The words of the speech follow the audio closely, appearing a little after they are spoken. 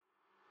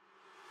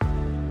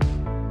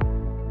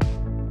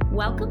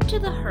Welcome to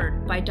The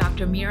Hurt by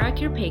Dr. Meera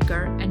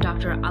Kirpekar and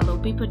Dr.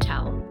 Alopi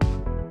Patel.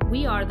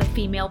 We are the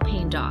Female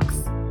Pain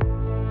Docs.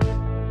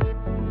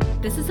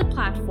 This is a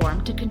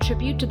platform to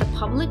contribute to the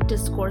public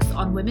discourse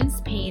on women's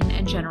pain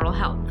and general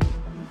health.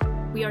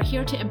 We are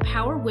here to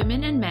empower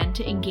women and men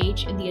to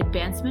engage in the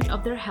advancement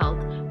of their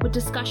health with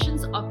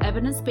discussions of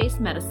evidence-based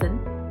medicine,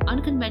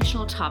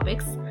 unconventional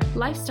topics,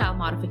 lifestyle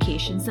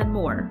modifications, and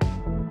more.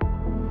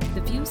 The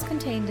views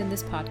contained in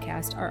this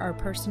podcast are our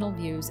personal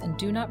views and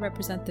do not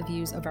represent the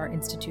views of our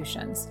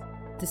institutions.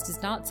 This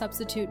does not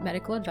substitute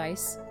medical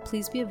advice.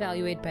 Please be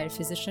evaluated by a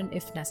physician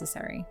if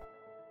necessary.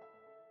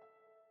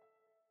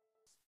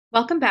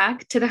 Welcome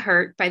back to The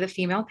Hurt by the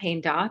Female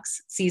Pain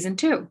Docs, Season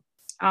 2.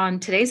 On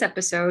today's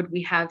episode,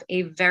 we have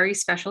a very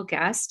special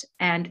guest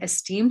and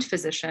esteemed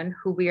physician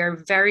who we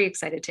are very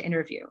excited to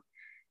interview.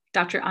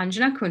 Dr.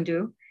 Anjana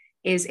Kundu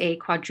is a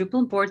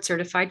quadruple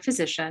board-certified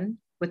physician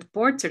with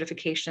board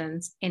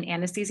certifications in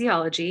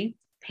anesthesiology,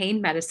 pain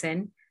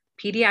medicine,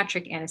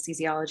 pediatric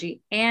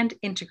anesthesiology, and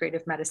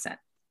integrative medicine.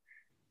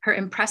 Her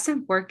impressive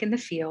work in the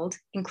field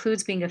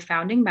includes being a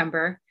founding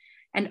member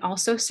and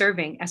also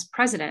serving as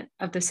president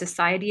of the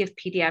Society of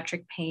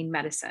Pediatric Pain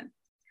Medicine.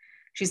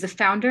 She's the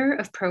founder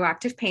of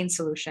Proactive Pain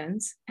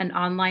Solutions, an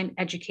online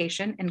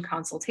education and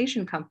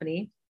consultation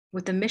company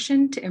with a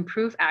mission to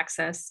improve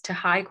access to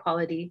high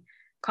quality,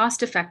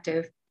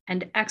 cost-effective,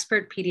 and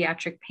expert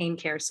pediatric pain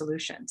care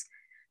solutions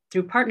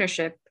through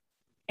partnership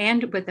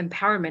and with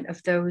empowerment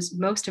of those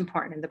most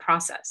important in the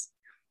process.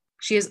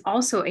 She is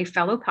also a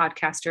fellow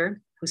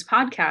podcaster whose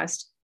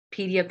podcast,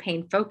 Pedia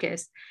Pain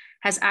Focus,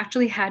 has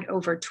actually had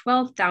over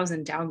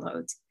 12,000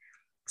 downloads.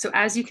 So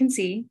as you can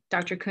see,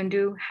 Dr.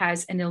 Kundu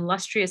has an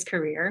illustrious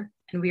career,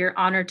 and we are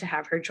honored to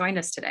have her join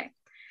us today.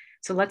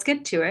 So let's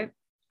get to it.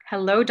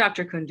 Hello,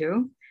 Dr.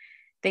 Kundu.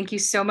 Thank you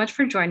so much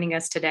for joining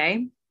us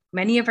today.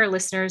 Many of our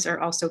listeners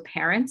are also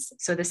parents,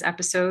 so this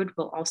episode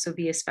will also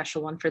be a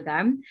special one for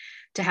them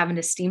to have an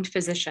esteemed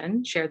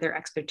physician share their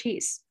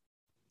expertise.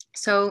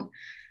 So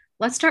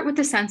let's start with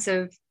the sense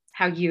of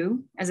how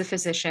you, as a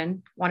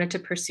physician, wanted to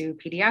pursue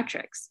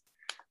pediatrics.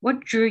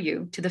 What drew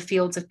you to the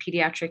fields of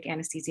pediatric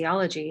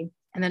anesthesiology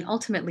and then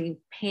ultimately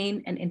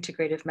pain and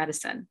integrative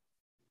medicine?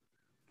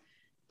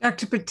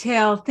 Dr.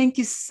 Patel, thank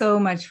you so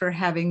much for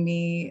having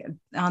me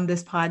on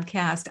this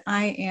podcast.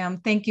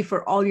 Thank you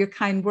for all your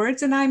kind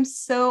words. And I'm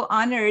so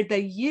honored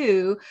that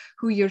you,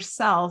 who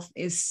yourself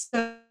is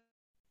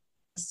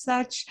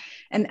such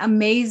an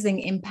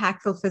amazing,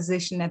 impactful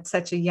physician at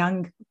such a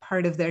young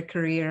part of their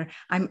career.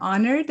 I'm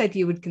honored that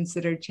you would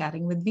consider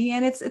chatting with me.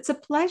 And it's a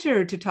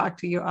pleasure to talk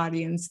to your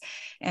audience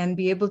and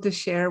be able to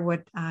share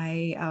what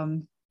I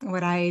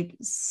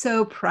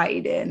so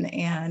pride in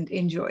and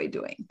enjoy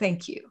doing.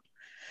 Thank you.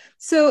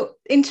 So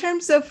in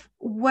terms of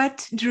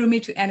what drew me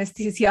to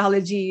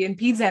anesthesiology and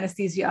peds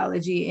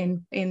anesthesiology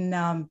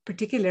in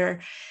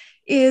particular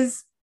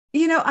is,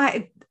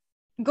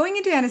 going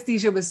into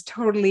anesthesia was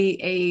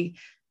totally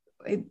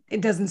it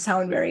doesn't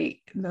sound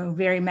very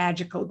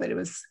magical, but it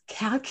was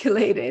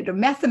calculated, a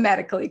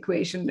mathematical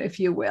equation, if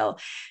you will,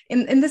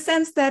 in the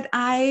sense that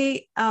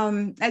I,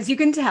 as you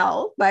can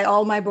tell by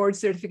all my board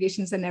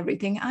certifications and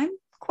everything, I'm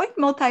quite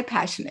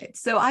multi-passionate.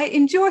 So I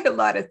enjoy a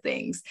lot of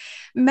things.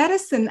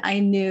 Medicine, I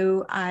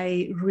knew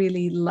I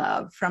really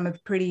loved from a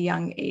pretty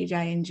young age.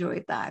 I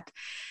enjoyed that.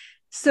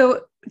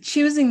 So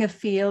choosing a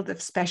field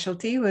of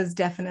specialty was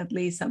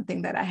definitely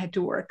something that I had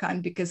to work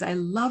on because I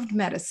loved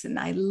medicine.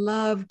 I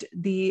loved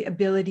the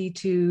ability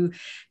to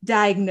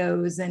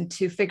diagnose and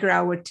to figure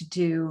out what to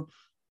do.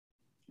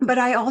 But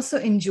I also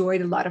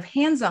enjoyed a lot of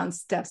hands-on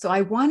stuff. So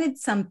I wanted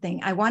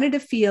a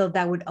field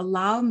that would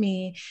allow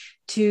me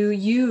to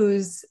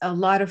use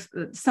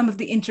some of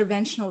the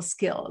interventional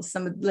skills,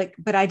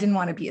 but I didn't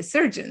want to be a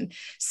surgeon.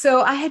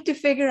 So I had to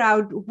figure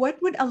out what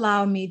would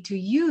allow me to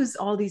use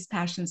all these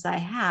passions I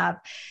have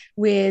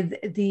with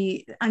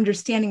the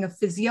understanding of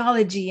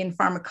physiology and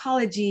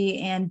pharmacology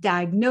and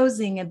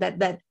diagnosing and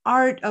that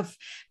art of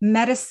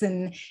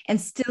medicine and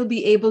still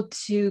be able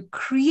to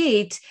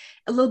create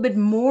a little bit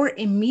more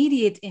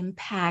immediate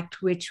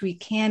impact, which we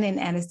can in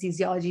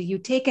anesthesiology. You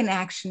take an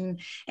action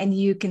and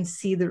you can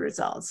see the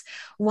results.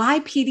 Why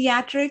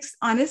pediatrics?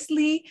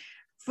 Honestly,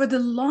 for the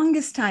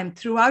longest time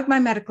throughout my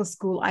medical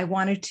school, I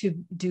wanted to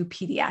do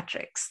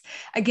pediatrics.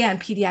 Again,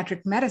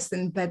 pediatric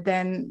medicine, but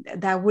then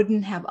that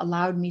wouldn't have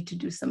allowed me to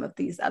do some of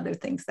these other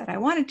things that I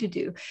wanted to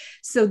do.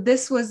 So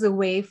this was a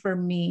way for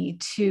me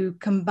to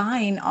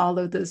combine all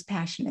of those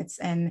passionates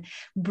and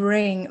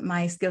bring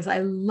my skills. I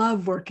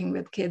love working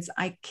with kids.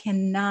 I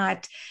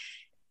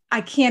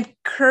can't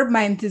curb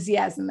my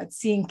enthusiasm at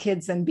seeing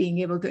kids and being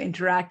able to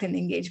interact and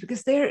engage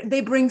because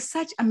they bring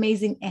such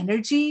amazing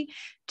energy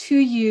to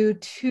you,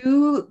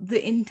 to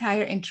the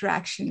entire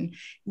interaction,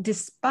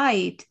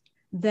 despite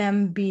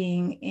them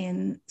being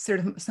in sort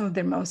of some of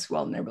their most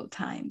vulnerable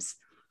times.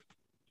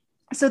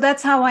 So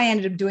that's how I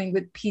ended up doing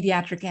with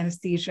pediatric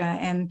anesthesia,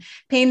 and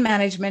pain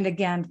management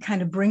again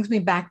kind of brings me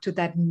back to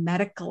that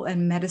medical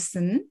and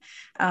medicine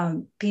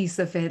piece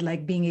of it,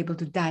 like being able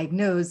to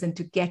diagnose and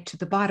to get to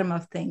the bottom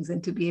of things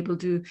and to be able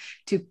to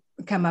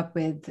come up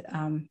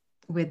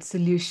with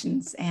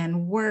solutions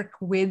and work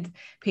with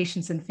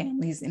patients and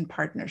families in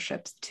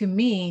partnerships. To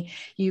me,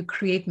 you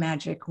create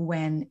magic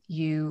when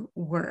you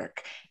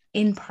work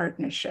in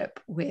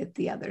partnership with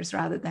the others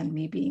rather than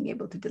me being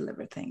able to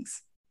deliver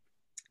things.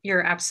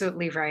 You're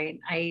absolutely right.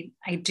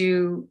 I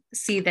do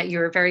see that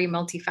you're very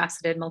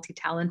multifaceted,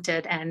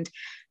 multi-talented, and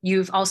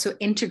you've also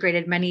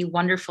integrated many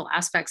wonderful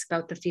aspects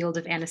about the field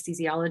of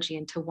anesthesiology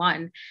into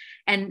one.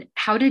 And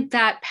how did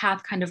that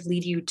path kind of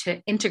lead you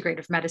to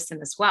integrative medicine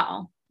as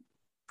well?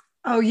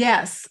 Oh,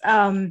 yes.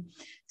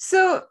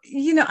 So,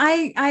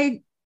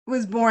 I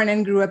was born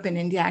and grew up in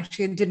India.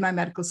 Actually, I did my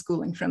medical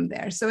schooling from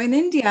there. So in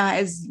India,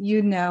 as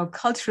you know,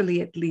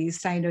 culturally at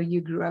least, I know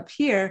you grew up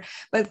here,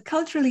 but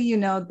culturally, you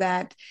know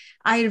that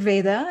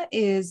Ayurveda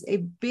is a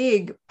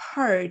big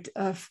part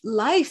of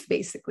life,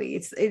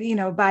 basically.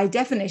 By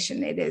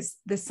definition, it is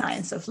the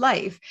science of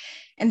life.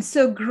 And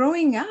so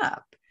growing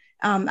up,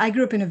 I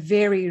grew up in a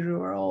very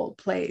rural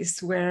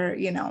place where,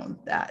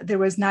 there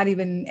was not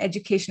even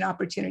education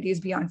opportunities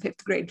beyond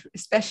fifth grade,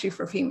 especially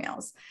for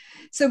females.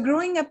 So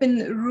growing up in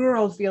a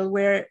rural field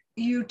where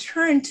you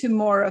turn to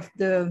more of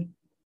the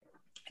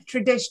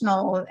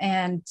traditional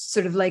and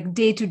sort of like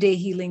day-to-day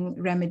healing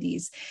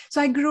remedies. So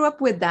I grew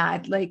up with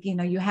that. Like,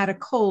 you had a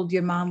cold,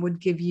 your mom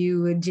would give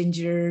you a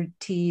ginger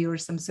tea or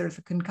some sort of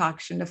a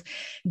concoction of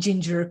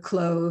ginger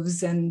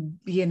cloves and,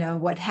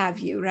 what have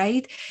you,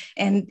 right?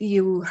 And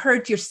you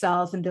hurt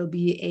yourself and there'll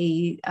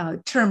be a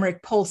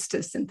turmeric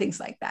poultice and things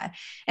like that.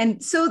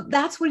 And so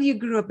that's what you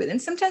grew up with.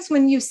 And sometimes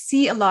when you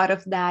see a lot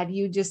of that,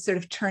 you just sort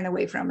of turn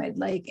away from it,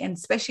 and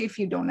especially if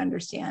you don't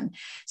understand.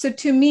 So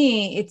to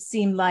me, it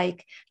seemed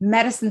like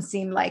medicine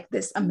seemed like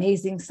this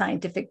amazing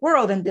scientific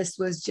world, and this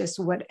was just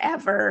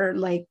whatever,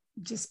 like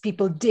just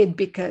people did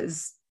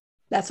because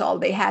that's all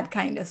they had,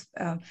 kind of.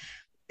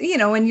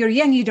 When you're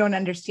young, you don't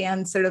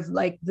understand sort of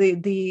like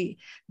the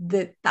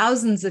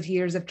thousands of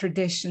years of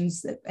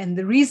traditions and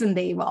the reason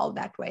they evolved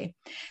that way.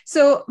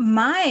 So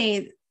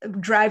my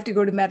drive to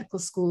go to medical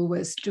school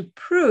was to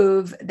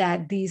prove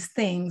that these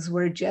things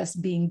were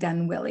just being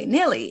done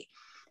willy-nilly.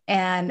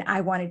 And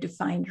I wanted to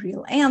find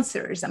real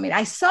answers. I mean,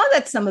 I saw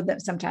that some of them,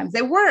 sometimes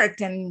they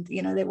worked and,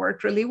 they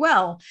worked really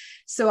well.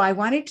 So I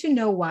wanted to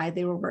know why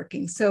they were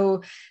working.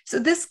 So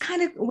this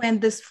kind of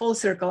went this full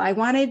circle. I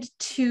wanted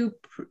to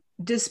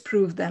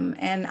disprove them.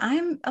 And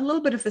I'm a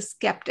little bit of a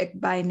skeptic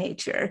by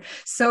nature.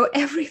 So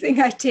everything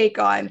I take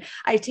on,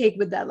 I take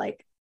with that,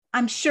 like,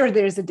 I'm sure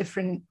there's a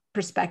different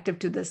perspective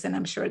to this, and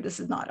I'm sure this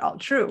is not all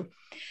true.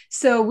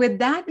 So with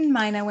that in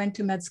mind, I went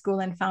to med school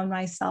and found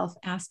myself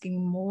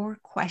asking more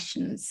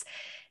questions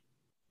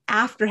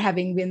after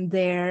having been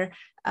there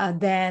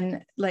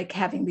than like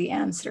having the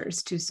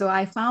answers to. So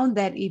I found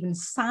that even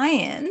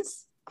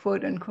science,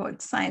 quote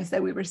unquote science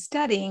that we were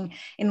studying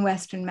in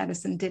Western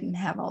medicine, didn't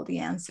have all the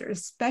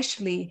answers,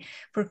 especially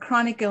for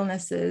chronic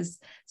illnesses,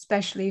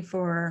 especially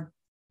for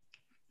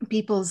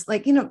people's,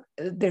 like,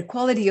 their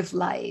quality of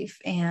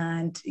life.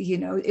 And,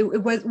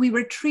 we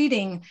were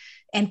treating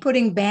and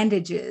putting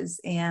bandages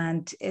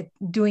and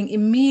doing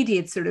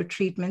immediate sort of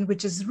treatment,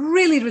 which is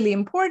really, really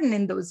important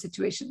in those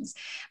situations.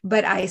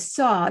 But I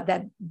saw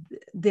that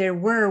there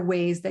were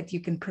ways that you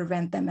can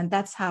prevent them. And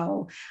that's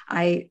how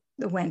I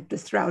went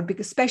this route,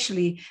 because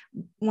especially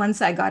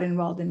once I got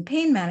involved in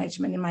pain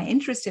management and my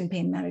interest in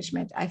pain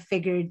management, I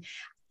figured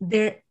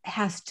there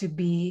has to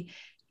be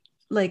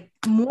like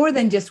more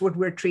than just what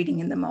we're treating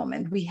in the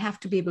moment. We have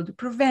to be able to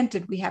prevent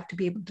it. We have to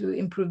be able to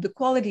improve the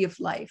quality of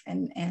life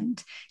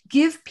and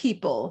give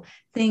people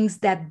things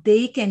that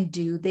they can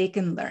do, they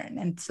can learn.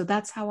 And so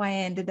that's how I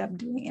ended up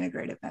doing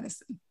integrative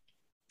medicine.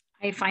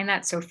 I find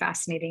that so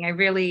fascinating. I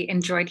really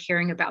enjoyed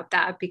hearing about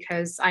that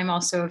because I'm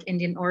also of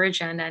Indian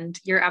origin, and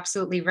you're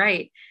absolutely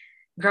right.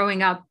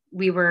 Growing up,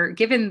 we were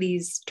given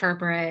these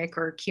turmeric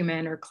or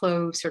cumin or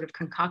clove sort of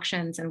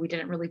concoctions, and we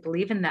didn't really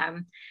believe in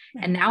them.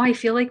 Right. And now I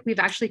feel like we've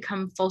actually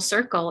come full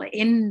circle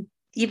in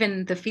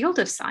even the field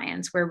of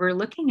science, where we're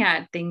looking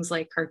at things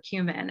like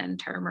curcumin and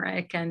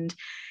turmeric and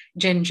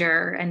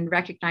ginger and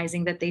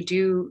recognizing that they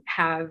do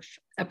have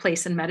a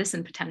place in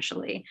medicine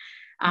potentially.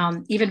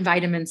 Even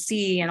vitamin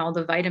C and all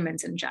the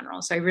vitamins in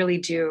general. So I really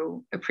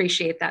do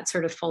appreciate that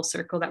sort of full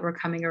circle that we're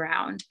coming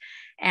around.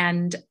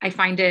 And I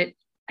find it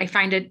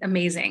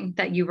amazing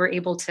that you were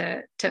able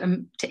to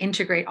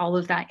integrate all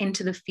of that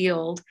into the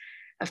field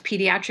of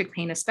pediatric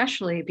pain,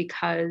 especially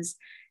because,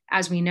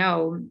 as we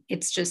know,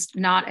 it's just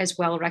not as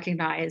well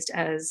recognized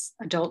as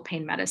adult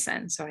pain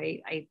medicine. So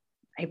I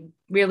I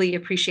really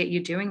appreciate you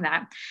doing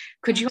that.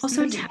 Could you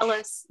also tell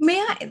us?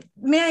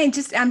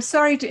 I'm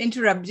sorry to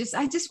interrupt.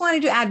 I just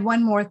wanted to add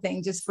one more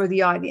thing just for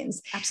the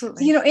audience.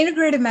 Absolutely.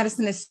 Integrative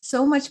medicine is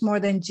so much more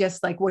than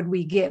just like what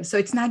we give. So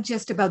it's not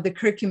just about the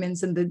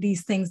curcumins and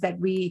these things that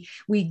we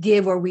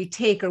give or we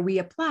take or we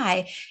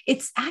apply.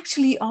 It's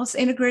actually also,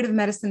 integrative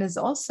medicine is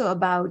also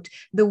about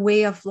the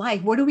way of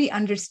life. What do we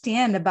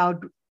understand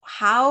about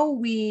how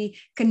we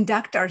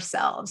conduct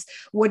ourselves,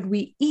 what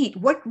we eat,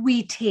 what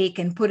we take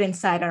and put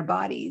inside our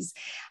bodies,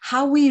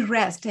 how we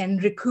rest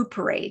and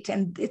recuperate.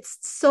 And it's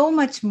so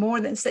much more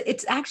than, so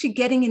it's actually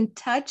getting in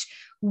touch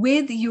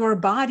with your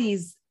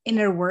body's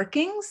inner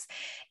workings.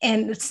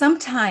 And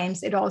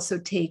sometimes it also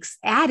takes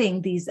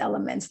adding these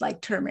elements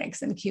like turmeric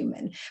and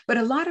cumin. But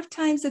a lot of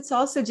times it's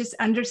also just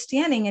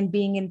understanding and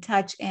being in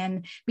touch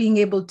and being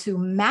able to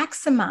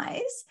maximize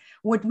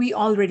what we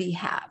already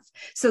have.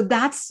 So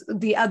that's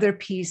the other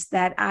piece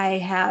that I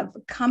have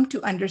come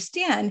to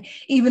understand,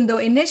 even though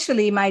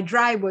initially my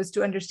drive was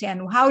to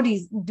understand how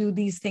do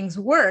these things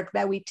work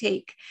that we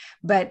take.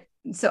 But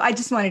so I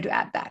just wanted to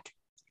add that.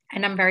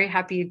 And I'm very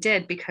happy you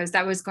did, because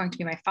that was going to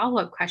be my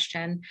follow-up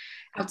question.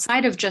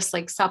 Outside of just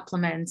like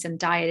supplements and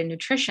diet and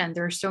nutrition,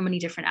 there are so many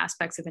different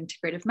aspects of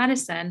integrative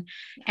medicine.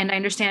 And I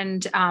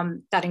understand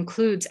that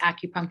includes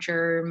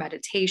acupuncture,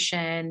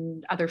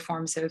 meditation, other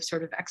forms of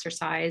sort of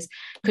exercise.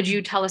 Could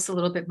you tell us a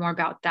little bit more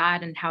about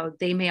that and how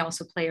they may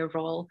also play a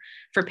role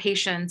for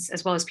patients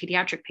as well as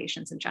pediatric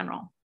patients in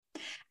general?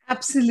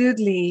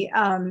 Absolutely.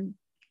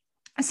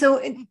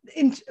 So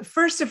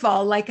first of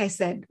all, like I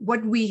said,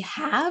 what we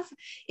have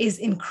is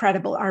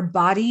incredible. Our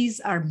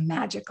bodies are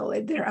magical.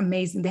 They're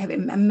amazing. They have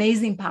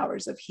amazing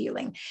powers of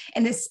healing.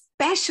 And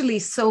especially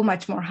so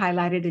much more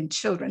highlighted in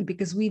children,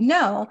 because we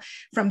know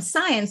from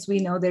science, we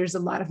know there's a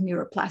lot of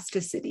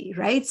neuroplasticity,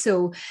 right?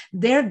 So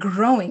they're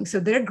growing. So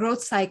their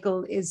growth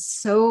cycle is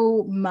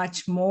so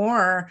much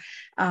more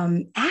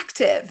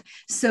active.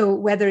 So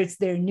whether it's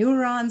their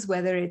neurons,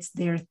 whether it's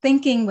their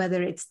thinking,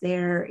 whether it's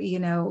their,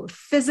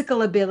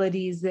 physical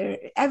abilities,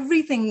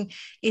 everything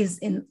is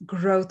in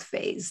growth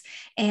phase.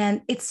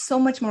 And it's so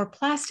much more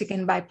plastic.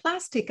 And by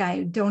plastic,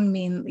 I don't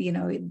mean,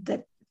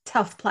 that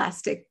tough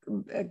plastic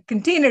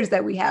containers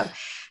that we have.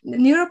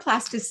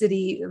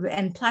 Neuroplasticity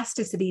and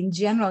plasticity in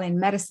general in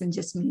medicine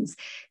just means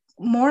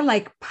more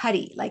like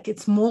putty, like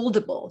it's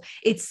moldable.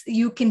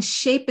 You can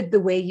shape it the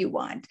way you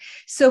want.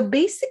 So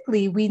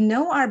basically, we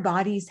know our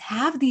bodies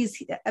have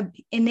these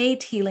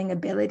innate healing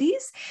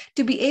abilities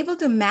to be able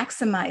to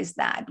maximize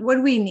that. What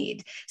do we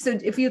need? So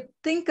if you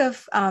think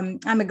of, I'm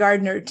a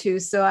gardener too,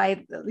 so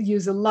I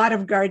use a lot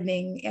of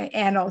gardening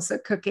and also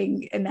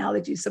cooking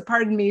analogies. So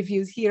pardon me if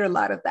you hear a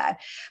lot of that.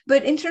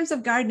 But in terms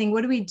of gardening,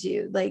 what do we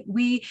do? Like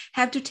we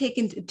have to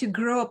to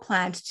grow a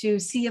plant, to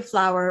see a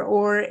flower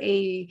or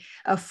a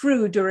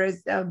fruit or a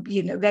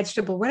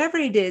vegetable, whatever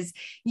it is,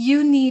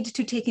 you need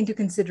to take into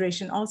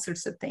consideration all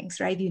sorts of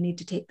things, right? You need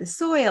to take the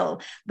soil,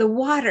 the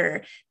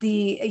water,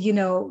 the,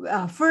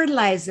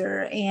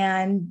 fertilizer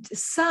and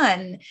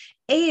sun,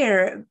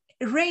 air,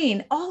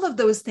 rain, all of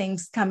those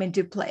things come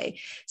into play.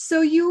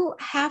 So you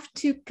have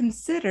to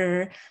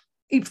consider,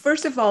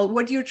 first of all,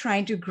 what you're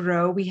trying to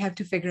grow. We have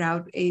to figure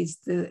out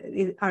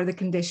are the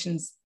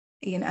conditions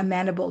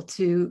amenable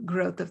to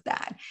growth of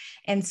that.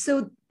 And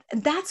so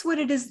that's what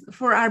it is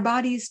for our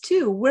bodies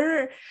too.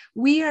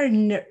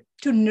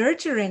 To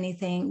nurture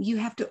anything, you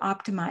have to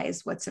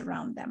optimize what's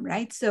around them,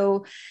 right?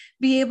 So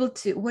be able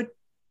to,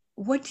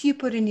 what you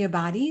put in your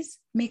bodies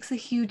makes a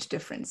huge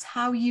difference.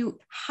 How you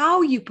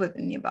put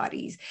in your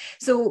bodies.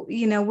 So,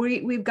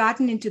 we've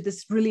gotten into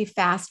this really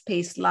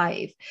fast-paced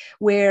life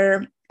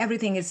where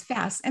everything is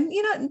fast. And,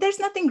 there's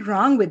nothing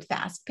wrong with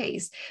fast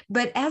pace,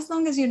 but as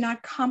long as you're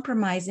not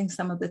compromising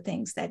some of the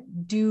things that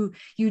you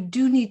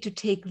do need to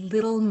take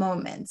little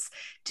moments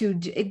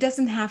it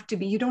doesn't have to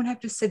be, you don't have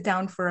to sit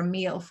down for a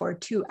meal for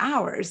 2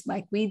 hours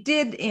like we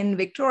did in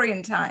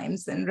Victorian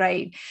times, and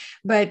right.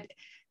 But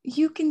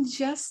you can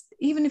just,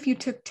 even if you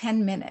took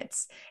 10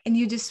 minutes and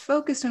you just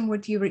focused on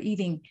what you were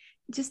eating,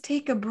 just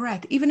take a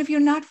breath. Even if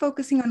you're not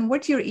focusing on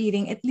what you're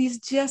eating, at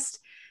least just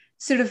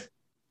sort of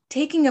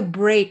taking a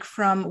break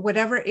from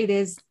whatever it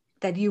is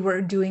that you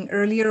were doing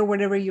earlier or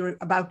whatever you're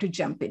about to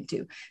jump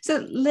into.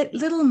 So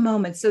little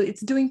moments. So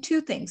it's doing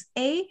two things.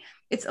 A,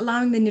 it's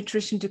allowing the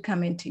nutrition to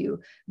come into you.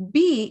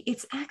 B,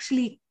 it's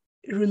actually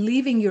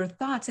relieving your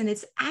thoughts and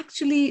it's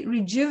actually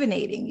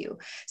rejuvenating you.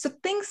 So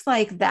things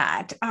like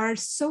that are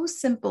so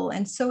simple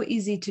and so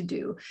easy to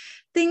do.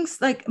 Things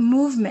like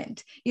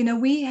movement.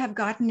 We have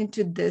gotten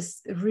into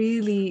this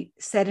really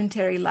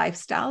sedentary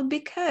lifestyle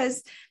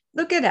because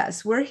look at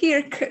us. We're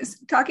here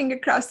talking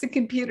across the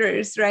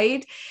computers,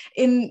 right?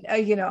 In,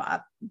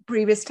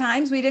 previous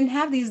times, we didn't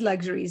have these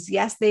luxuries.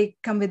 Yes, they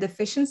come with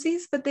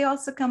efficiencies, but they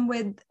also come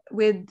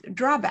with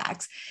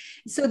drawbacks.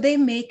 So they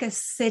make us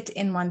sit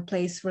in one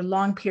place for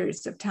long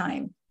periods of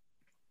time.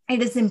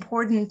 it is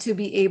important to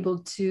be able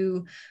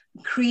to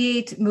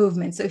create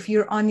movement. So if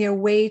you're on your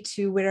way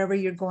to wherever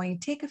you're going,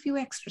 take a few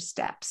extra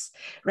steps,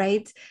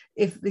 right?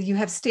 If you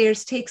have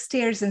stairs, take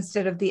stairs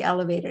instead of the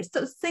elevators.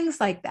 So things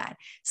like that.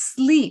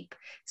 Sleep,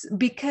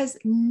 because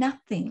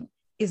nothing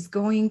is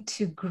going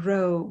to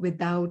grow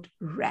without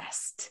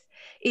rest.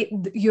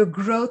 Your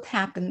growth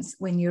happens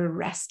when you're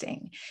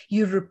resting.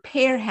 Your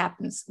repair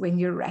happens when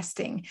you're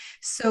resting.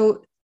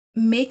 So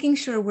making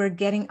sure we're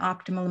getting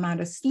optimal amount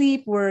of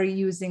sleep, we're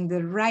using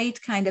the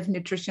right kind of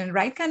nutrition.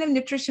 Right kind of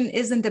nutrition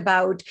isn't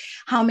about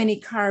how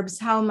many carbs,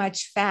 how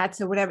much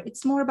fats or whatever.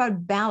 It's more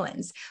about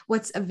balance,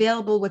 what's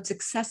available, what's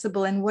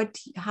accessible, and what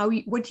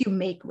you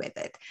make with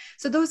it.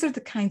 So those are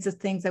the kinds of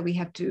things that we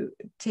have to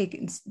take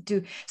and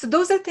do. So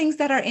those are things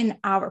that are in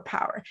our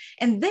power.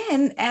 And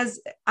then as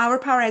our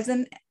power as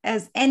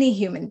any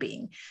human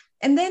being.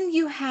 And then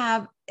you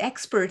have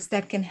experts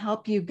that can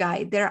help you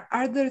guide. There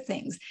are other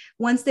things.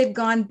 Once they've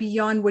gone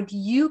beyond what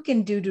you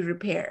can do to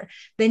repair,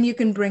 then you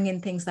can bring in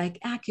things like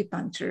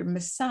acupuncture,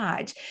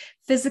 massage,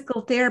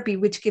 physical therapy,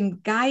 which can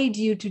guide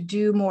you to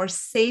do more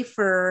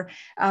safer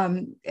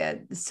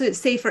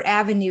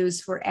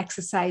avenues for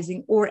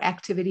exercising or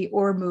activity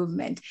or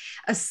movement.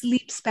 A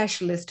sleep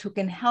specialist who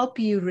can help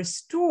you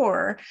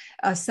restore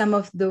some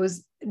of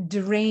those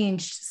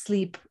deranged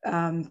sleep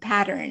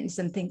patterns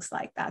and things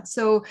like that.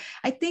 So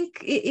I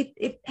think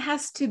it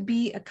has to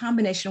be a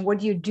combination of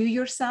what you do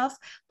yourself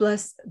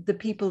plus the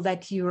people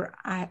that you're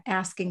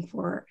asking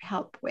for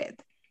help with.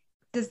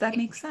 Does that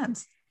make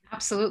sense?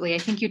 Absolutely. I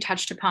think you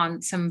touched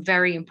upon some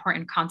very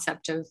important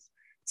concepts of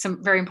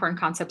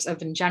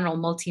in general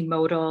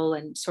multimodal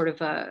and sort of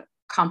a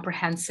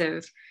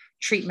comprehensive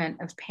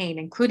treatment of pain,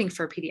 including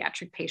for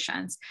pediatric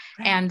patients.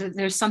 Right. And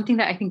there's something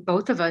that I think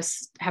both of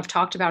us have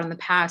talked about in the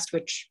past,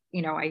 which,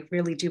 I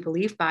really do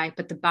believe by,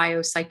 but the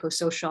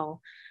biopsychosocial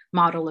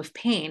model of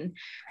pain.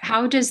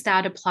 How does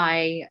that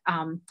apply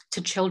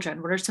to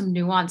children? What are some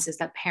nuances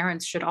that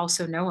parents should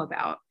also know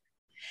about?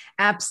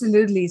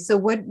 Absolutely. So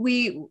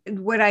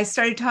what I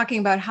started talking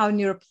about how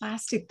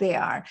neuroplastic they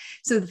are.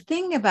 So the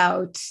thing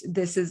about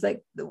this is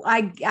like,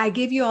 I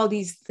give you all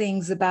these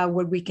things about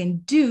what we can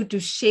do to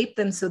shape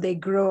them so they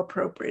grow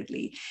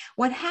appropriately.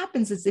 What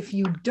happens is if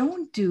you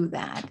don't do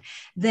that,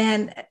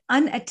 then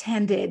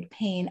unattended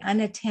pain,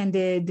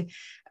 unattended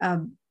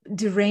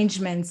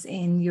derangements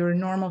in your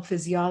normal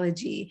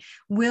physiology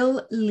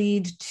will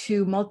lead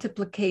to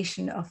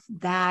multiplication of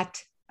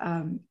that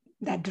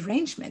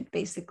derangement,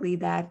 basically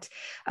that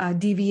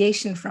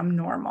deviation from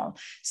normal.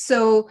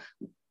 So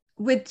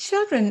with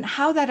children,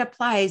 how that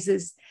applies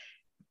is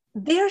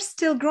they're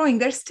still growing,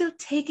 they're still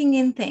taking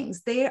in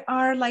things. They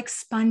are like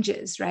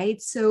sponges, right?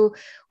 So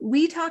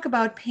we talk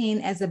about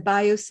pain as a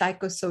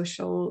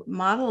biopsychosocial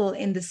model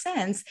in the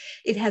sense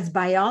it has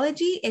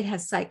biology, it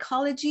has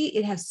psychology,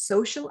 it has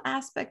social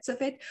aspects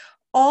of it,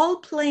 all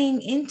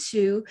playing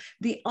into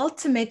the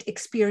ultimate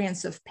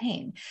experience of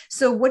pain.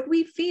 So what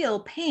we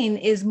feel, pain,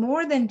 is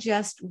more than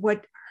just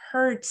what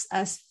hurts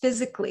us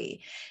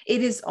physically.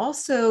 It is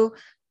also,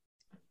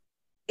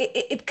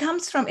 it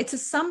comes from, it's a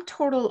sum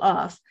total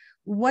of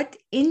what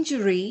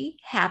injury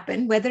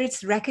happened, whether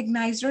it's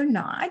recognized or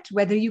not,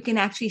 whether you can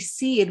actually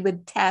see it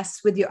with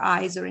tests with your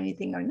eyes or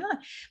anything or not,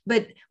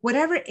 but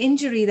whatever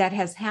injury that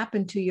has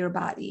happened to your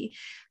body,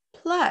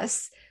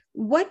 plus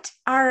what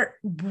our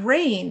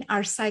brain,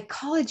 our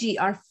psychology,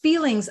 our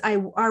feelings,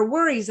 our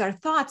worries, our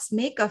thoughts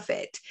make of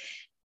it,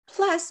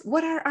 plus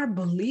what are our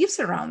beliefs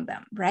around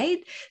them,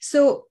 right?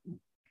 So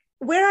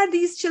where are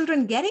these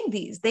children getting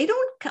these?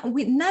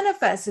 None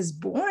of us is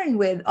born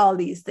with all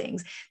these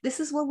things. This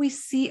is what we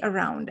see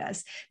around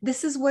us.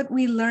 This is what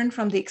we learn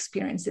from the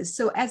experiences.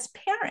 So as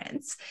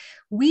parents,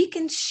 we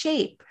can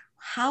shape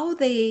how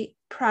they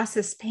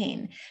process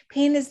pain.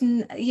 Pain is,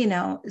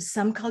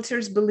 some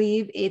cultures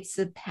believe it's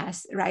a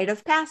rite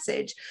of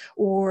passage,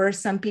 or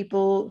some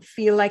people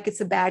feel like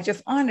it's a badge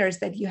of honors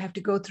that you have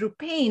to go through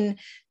pain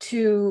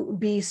to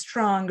be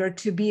strong or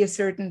to be a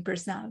certain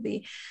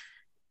personality.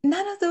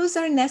 None of those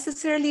are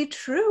necessarily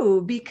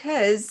true,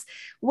 because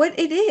what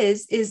it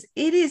is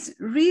it is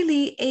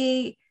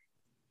really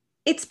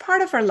it's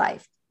part of our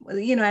life.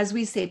 As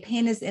we say,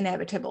 pain is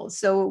inevitable.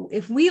 So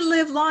if we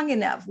live long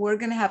enough, we're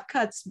going to have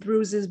cuts,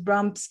 bruises,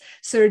 bumps,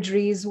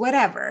 surgeries,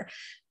 whatever.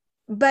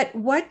 But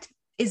what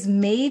is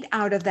made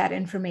out of that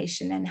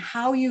information and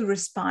how you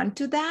respond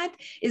to that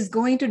is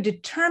going to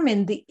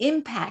determine the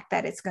impact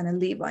that it's going to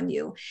leave on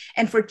you.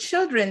 And for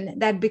children,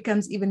 that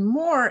becomes even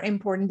more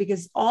important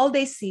because all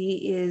they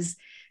see is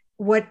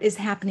what is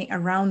happening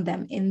around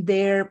them in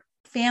their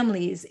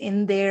families,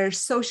 in their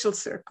social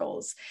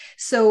circles.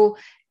 So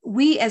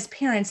we as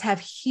parents have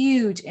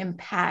huge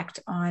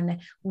impact on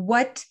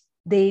what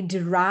they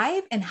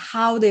derive and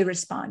how they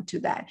respond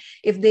to that.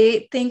 If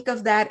they think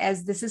of that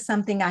as this is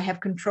something I have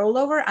control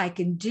over, I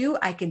can do,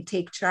 I can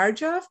take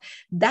charge of,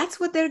 that's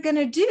what they're going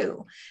to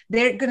do.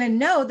 They're going to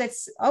know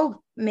that's,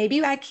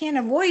 maybe I can't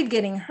avoid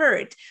getting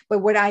hurt, but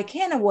what I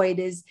can avoid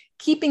is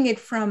keeping it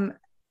from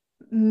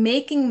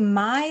making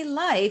my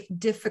life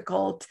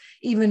difficult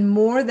even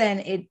more than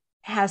it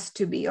has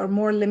to be, or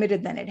more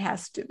limited than it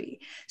has to be.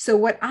 So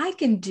what I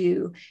can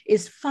do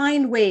is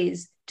find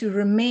ways to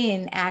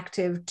remain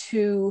active,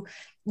 to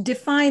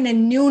define a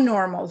new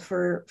normal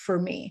for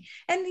me.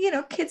 And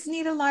kids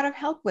need a lot of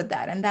help with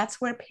that, and that's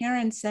where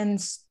parents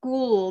and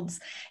schools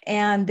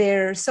and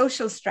their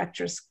social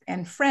structures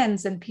and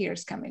friends and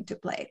peers come into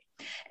play.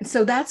 And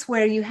so that's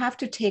where you have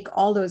to take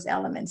all those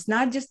elements,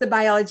 not just the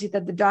biology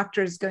that the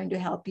doctor is going to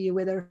help you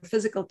with or a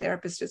physical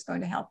therapist is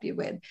going to help you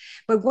with,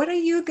 but what are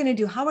you going to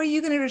do? How are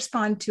you going to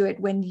respond to it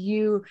when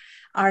you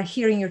are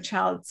hearing your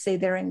child say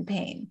they're in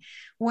pain?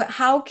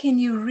 How can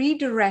you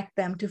redirect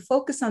them to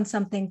focus on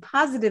something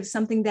positive,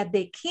 something that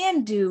they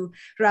can do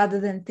rather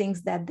than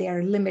things that they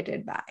are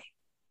limited by?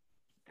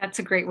 That's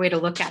a great way to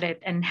look at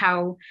it, and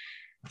how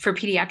for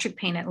pediatric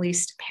pain, at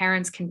least,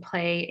 parents can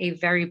play a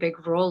very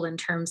big role in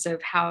terms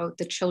of how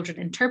the children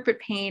interpret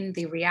pain,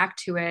 they react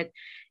to it,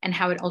 and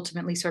how it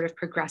ultimately sort of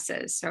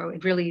progresses. So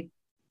it really,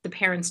 the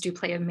parents do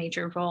play a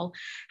major role.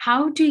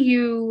 How do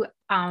you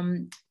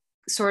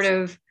sort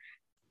of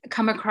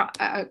come across,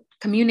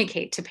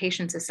 communicate to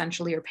patients,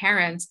 essentially, or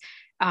parents,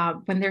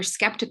 when they're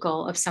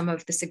skeptical of some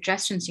of the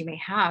suggestions you may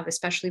have,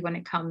 especially when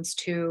it comes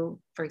to,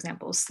 for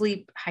example,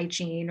 sleep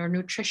hygiene or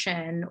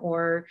nutrition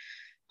or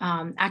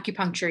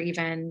acupuncture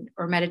even,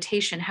 or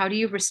meditation? How do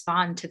you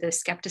respond to the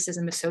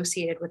skepticism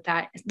associated with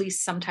that, at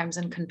least sometimes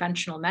in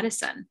conventional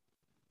medicine?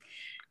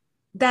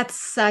 That's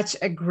such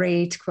a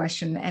great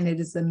question. And it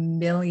is a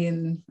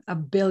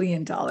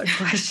billion-dollar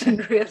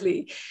question,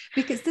 really,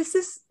 because this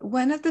is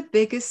one of the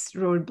biggest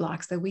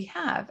roadblocks that we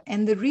have.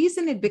 And the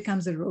reason it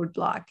becomes a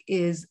roadblock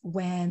is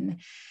when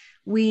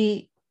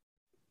we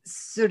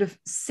sort of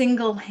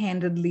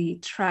single-handedly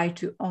try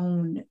to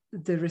own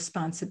the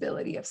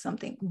responsibility of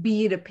something,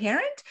 be it a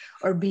parent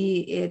or be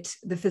it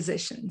the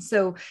physician.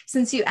 So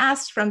since you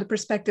asked from the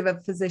perspective of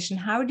a physician,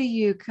 how do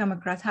you come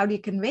across, how do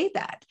you convey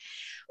that?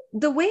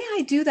 The way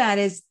I do that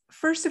is,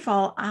 first of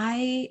all,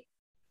 I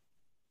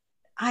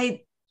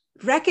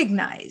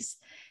recognize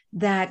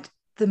that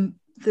the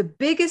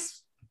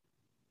biggest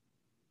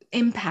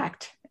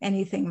impact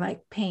anything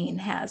like pain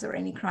has, or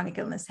any chronic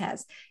illness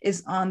has,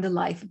 is on the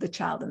life of the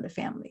child and the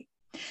family.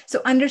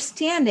 So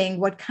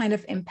understanding what kind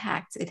of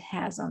impacts it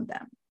has on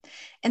them,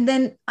 and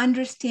then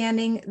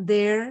understanding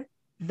their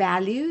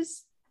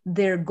values,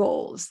 their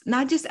goals,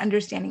 not just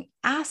understanding,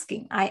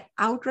 asking. I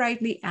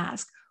outrightly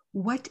ask,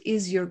 what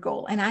is your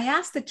goal? And I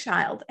ask the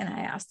child and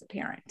I ask the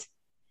parent.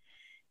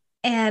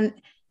 And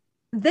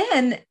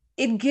then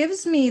it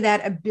gives me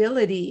that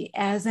ability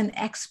as an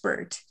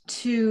expert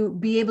to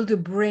be able to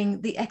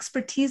bring the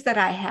expertise that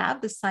I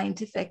have, the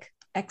scientific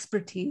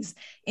expertise,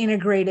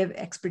 integrative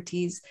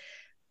expertise,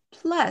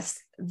 plus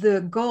the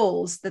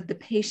goals that the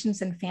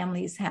patients and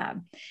families have.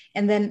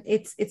 And then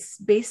it's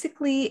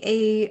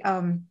basically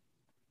an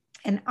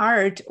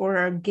art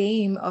or a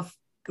game of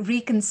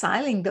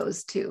reconciling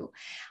those two.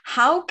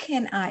 How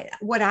can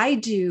what I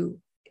do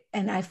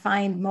and I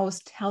find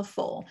most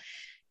helpful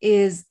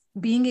is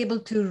being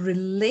able to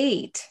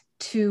relate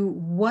to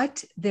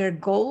what their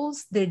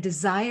goals, their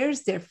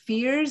desires, their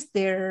fears,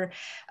 their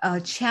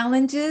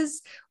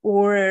challenges,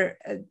 or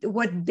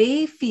what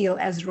they feel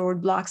as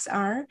roadblocks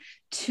are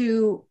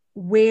to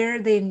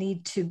where they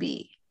need to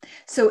be.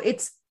 So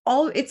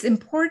it's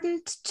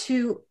important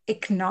to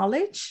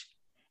acknowledge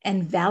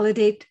and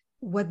validate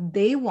what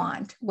they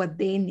want, what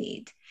they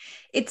need.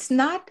 It's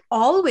not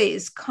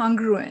always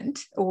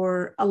congruent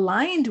or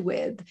aligned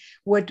with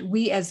what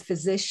we as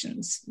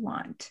physicians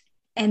want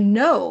and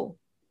know,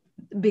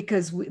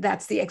 because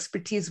that's the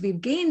expertise we've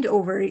gained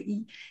over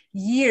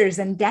years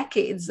and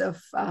decades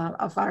of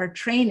our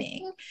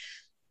training.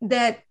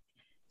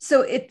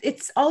 So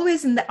it's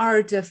always in the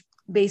art of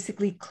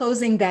basically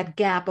closing that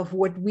gap of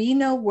what we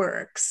know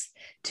works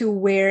to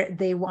where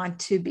they want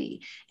to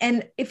be.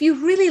 And if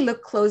you really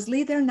look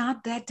closely, they're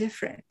not that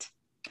different.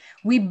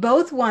 We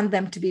both want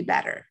them to be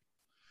better,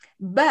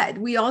 but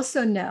we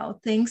also know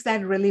things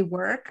that really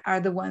work are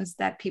the ones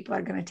that people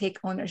are going to take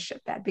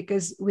ownership at,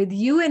 because with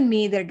you and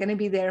me, they're going to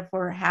be there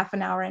for half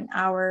an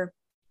hour,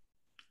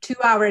 2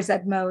 hours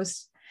at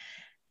most,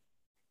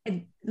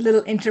 a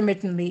little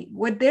intermittently.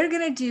 What they're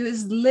going to do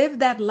is live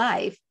that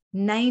life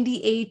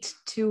 98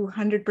 to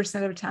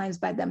 100% of times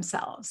by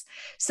themselves.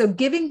 So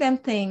giving them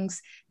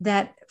things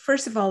that,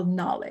 first of all,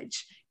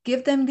 knowledge,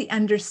 give them the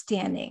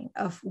understanding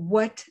of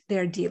what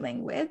they're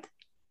dealing with,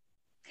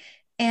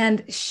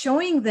 and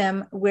showing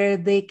them where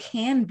they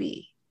can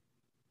be,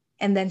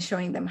 and then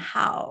showing them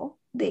how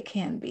they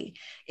can be.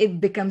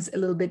 It becomes a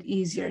little bit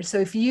easier. So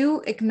if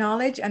you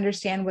acknowledge,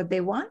 understand what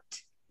they want,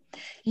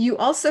 you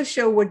also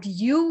show what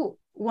you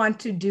want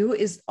to do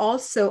is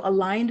also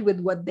aligned with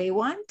what they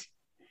want,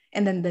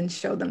 and then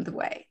show them the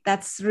way.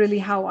 That's really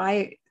how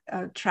I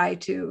try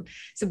to.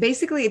 So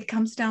basically it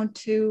comes down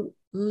to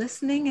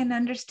listening and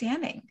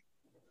understanding.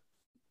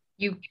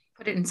 You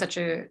put it in such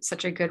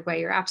a good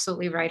way. You're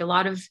absolutely right. A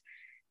lot of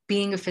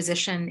being a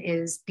physician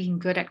is being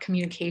good at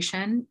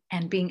communication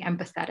and being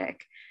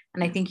empathetic.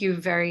 And I think you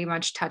very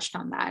much touched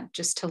on that,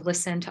 just to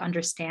listen, to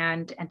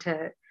understand, and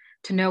to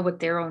to know what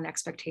their own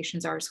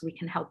expectations are so we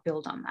can help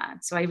build on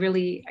that. So I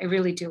really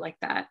do like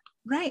that.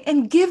 Right.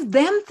 And give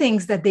them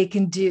things that they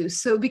can do.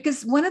 So,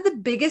 because one of the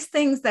biggest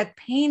things that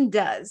pain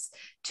does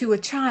to a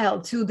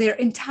child, to their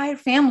entire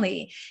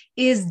family,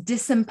 is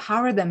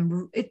disempower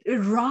them. It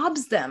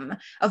robs them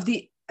of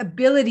the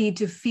ability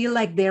to feel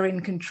like they're in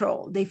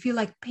control. They feel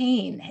like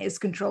pain is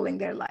controlling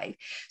their life.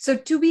 So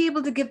to be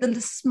able to give them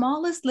the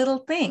smallest little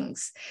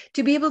things,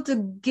 to be able to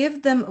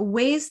give them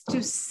ways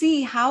to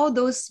see how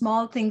those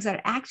small things are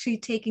actually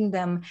taking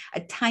them a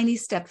tiny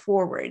step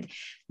forward,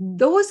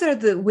 those are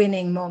the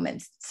winning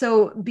moments.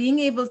 So being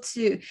able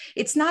to,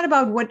 it's not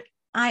about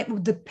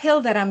the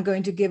pill that I'm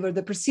going to give or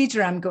the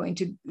procedure I'm going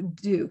to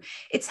do.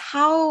 It's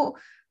how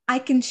I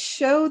can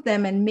show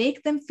them and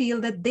make them feel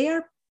that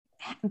they're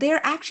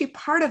actually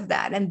part of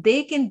that, and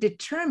they can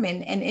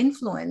determine and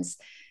influence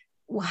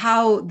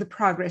how the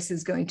progress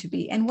is going to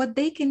be and what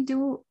they can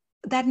do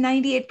that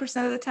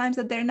 98% of the times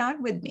that they're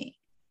not with me.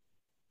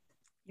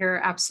 You're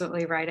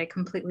absolutely right. I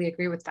completely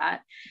agree with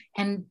that.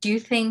 And do you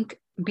think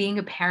being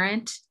a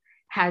parent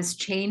has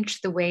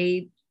changed the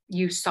way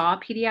you saw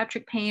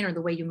pediatric pain or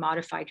the way you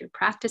modified your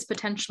practice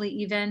potentially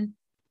even?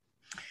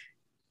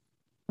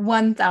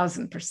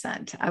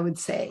 1000%, I would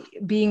say.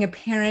 Being a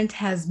parent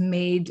has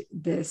made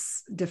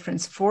this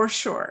difference for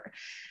sure.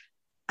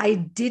 I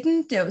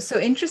didn't know. So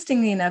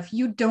interestingly enough,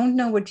 you don't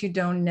know what you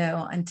don't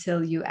know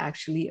until you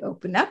actually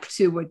open up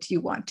to what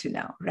you want to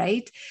know,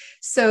 right?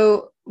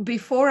 So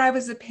before I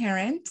was a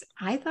parent,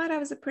 I thought I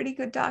was a pretty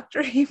good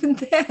doctor even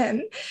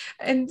then.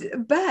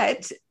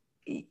 But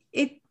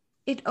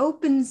it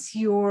opens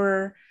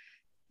your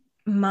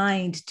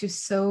mind to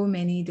so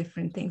many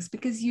different things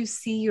because you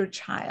see your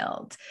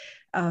child.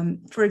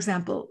 For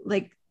example,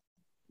 like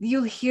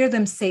you'll hear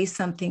them say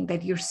something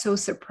that you're so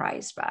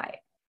surprised by,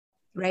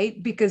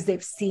 right? Because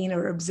they've seen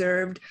or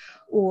observed,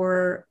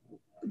 or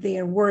they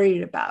are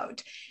worried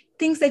about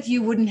things that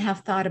you wouldn't have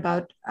thought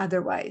about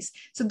otherwise.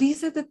 So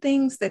these are the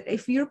things that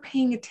if you're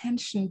paying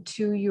attention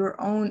to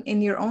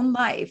in your own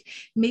life,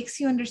 makes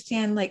you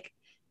understand, like,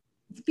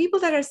 the people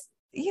that are,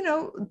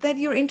 that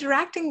you're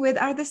interacting with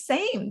are the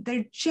same.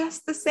 They're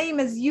just the same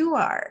as you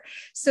are.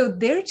 So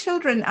their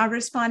children are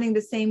responding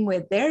the same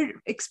way. They're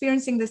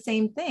experiencing the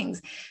same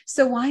things.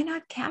 So why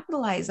not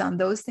capitalize on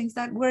those things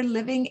that we're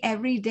living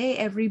every day,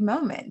 every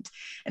moment?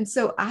 And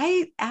so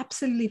I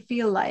absolutely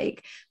feel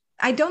like,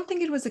 I don't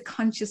think it was a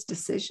conscious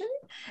decision.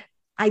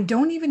 I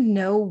don't even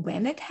know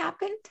when it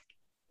happened,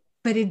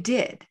 but it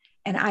did.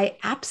 And I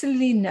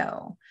absolutely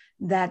know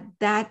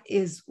that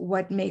is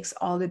what makes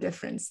all the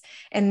difference.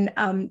 And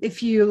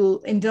if you'll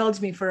indulge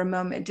me for a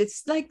moment,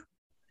 it's like,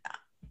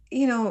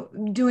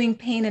 doing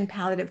pain and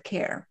palliative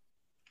care.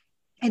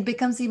 It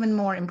becomes even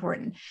more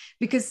important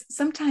because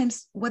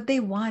sometimes what they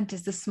want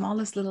is the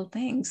smallest little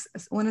things.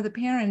 One of the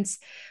parents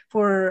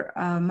for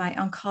my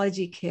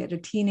oncology kid, a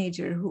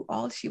teenager who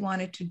all she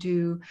wanted to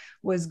do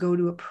was go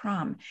to a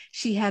prom.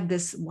 She had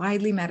this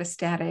widely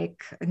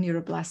metastatic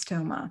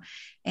neuroblastoma,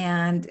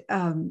 and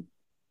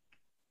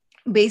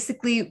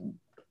basically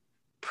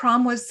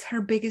prom was her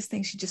biggest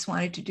thing. She just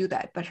wanted to do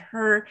that. But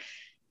her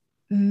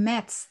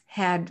Mets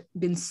had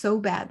been so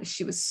bad.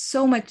 She was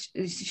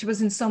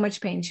in so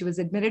much pain. She was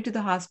admitted to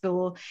the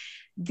hospital.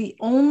 The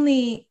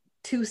only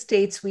 2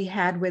 states we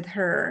had with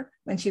her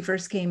when she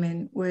first came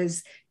in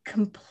was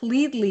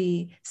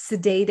completely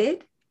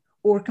sedated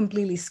or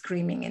completely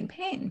screaming in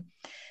pain.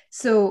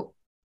 So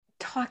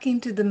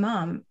talking to the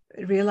mom,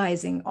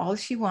 realizing all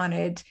she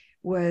wanted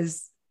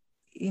was,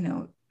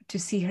 to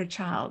see her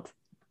child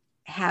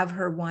have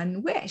her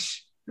one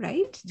wish,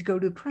 right? To go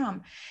to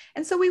prom.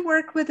 And so we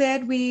worked with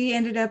it. We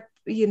ended up,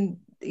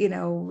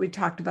 we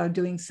talked about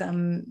doing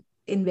some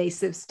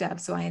invasive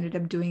stuff. So I ended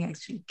up doing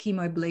actually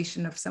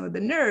chemoablation of some of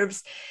the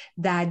nerves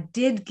that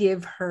did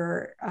give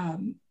her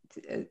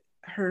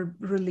her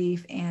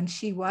relief, and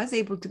she was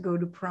able to go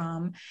to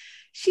prom.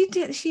 She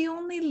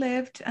only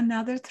lived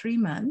another 3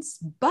 months,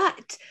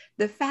 but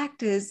the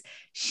fact is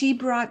she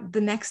brought,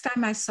 the next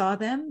time I saw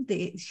them,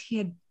 she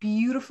had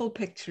beautiful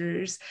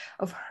pictures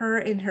of her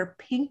in her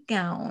pink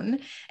gown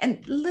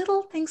and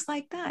little things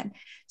like that.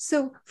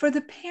 So for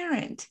the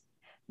parent,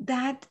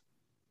 that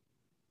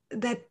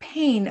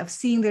pain of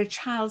seeing their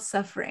child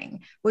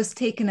suffering was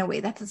taken away.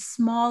 That's a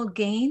small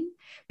gain,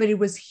 but it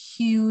was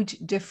huge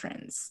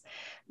difference.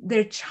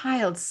 Their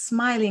child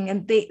smiling,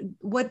 and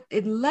what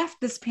it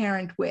left this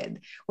parent with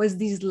was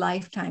these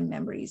lifetime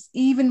memories,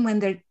 even when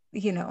they're,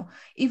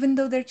 even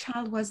though their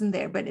child wasn't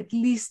there, but at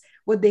least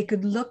what they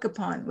could look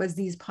upon was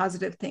these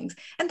positive things.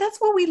 And that's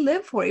what we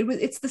live for.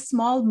 It's the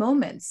small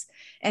moments.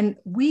 And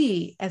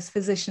we as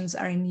physicians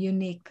are in a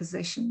unique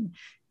position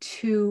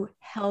to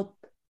help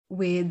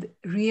with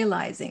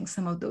realizing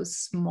some of those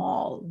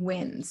small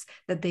wins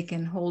that they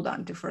can hold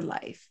on to for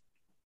life.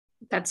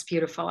 That's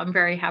beautiful. I'm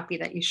very happy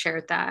that you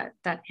shared that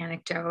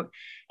anecdote.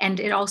 And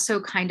it also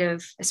kind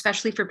of,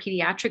 especially for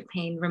pediatric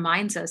pain,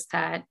 reminds us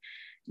that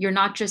you're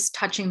not just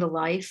touching the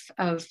life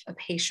of a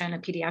patient, a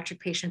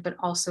pediatric patient, but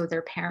also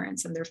their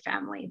parents and their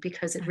family,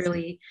 because it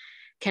really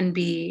can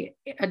be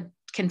a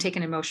can take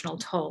an emotional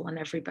toll on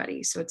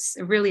everybody. So it's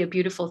really a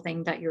beautiful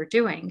thing that you're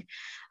doing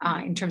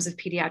in terms of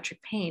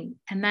pediatric pain.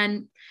 And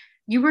then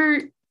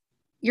you're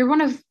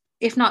one of,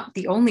 if not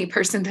the only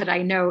person that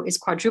I know is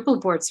quadruple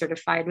board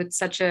certified with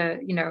such a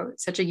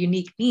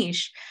unique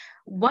niche.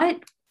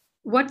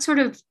 What sort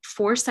of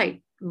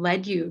foresight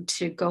led you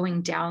to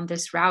going down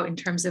this route in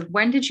terms of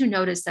when did you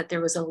notice that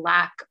there was a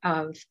lack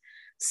of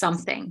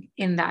something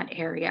in that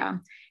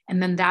area?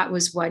 And then that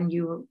was when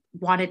you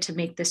wanted to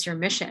make this your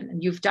mission.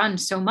 And you've done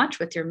so much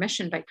with your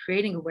mission by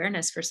creating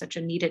awareness for such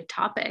a needed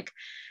topic.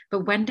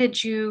 But when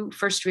did you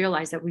first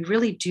realize that we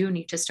really do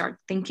need to start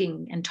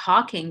thinking and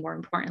talking more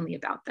importantly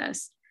about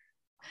this?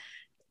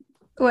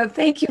 Well,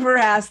 thank you for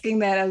asking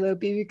that,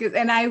 Alopi,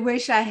 and I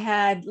wish I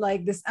had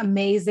like this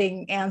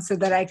amazing answer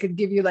that I could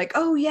give you, like,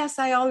 oh yes,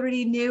 I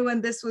already knew,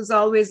 and this was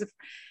always,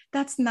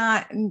 that's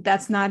not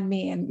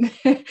me. And,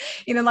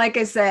 like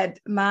I said,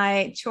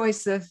 my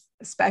choice of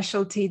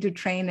specialty to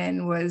train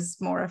in was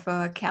more of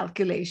a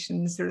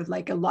calculation, sort of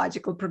like a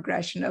logical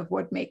progression of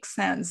what makes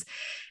sense.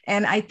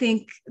 And I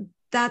think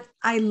that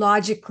I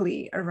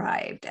logically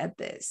arrived at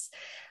this.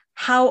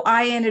 How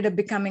I ended up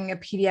becoming a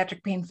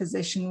pediatric pain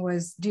physician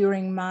was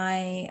during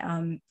my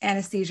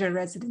anesthesia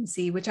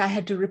residency, which I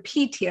had to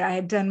repeat here. I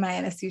had done my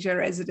anesthesia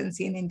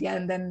residency in India,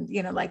 and then,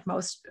 like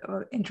most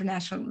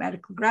international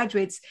medical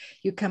graduates,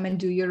 you come and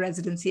do your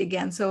residency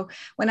again. So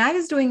when I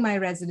was doing my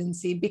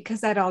residency,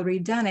 because I'd already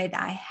done it,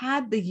 I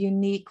had the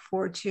unique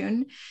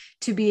fortune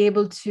to be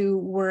able to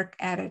work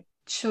at a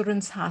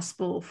children's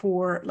hospital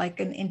for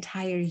like an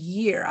entire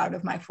year out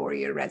of my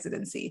 4-year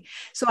residency.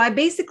 So I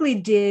basically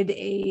did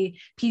a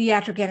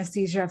pediatric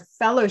anesthesia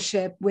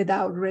fellowship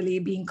without really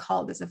being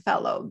called as a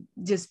fellow,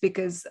 just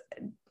because,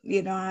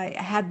 I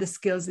had the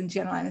skills in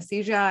general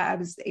anesthesia. I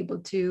was able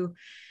to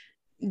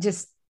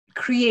just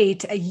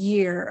create a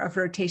year of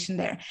rotation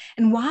there.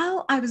 And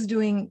while I was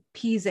doing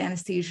peds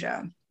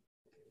anesthesia,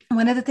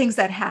 one of the things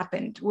that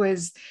happened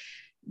was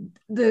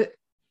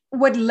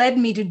what led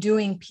me to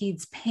doing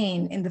peds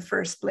pain in the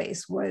first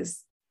place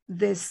was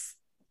this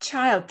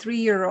child,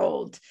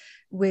 3-year-old,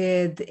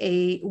 with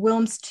a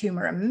Wilms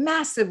tumor, a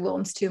massive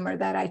Wilms tumor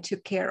that I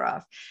took care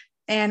of.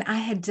 And I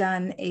had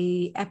done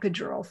a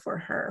epidural for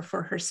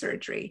her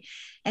surgery.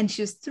 And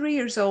she was 3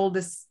 years old,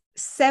 this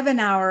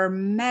 7-hour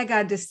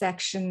mega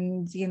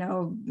dissection,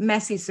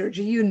 messy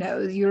surgery.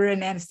 You're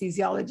an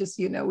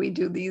anesthesiologist, we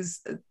do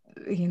these,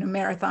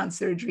 marathon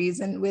surgeries,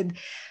 and with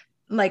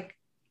like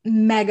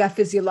mega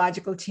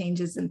physiological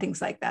changes and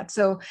things like that.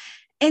 So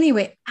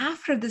anyway,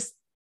 after this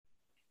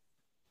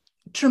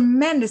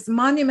tremendous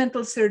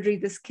monumental surgery,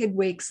 this kid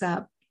wakes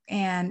up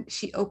and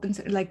she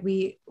opens, like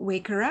we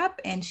wake her up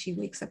and she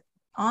wakes up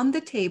on the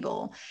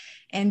table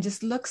and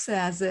just looks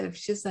as if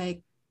she's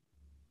like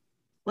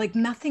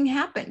nothing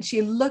happened.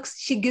 She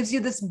gives you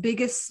this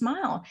biggest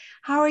smile.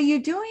 How are you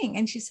doing?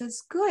 And she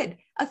says, good.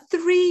 A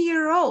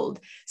 3-year-old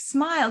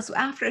smiles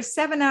after a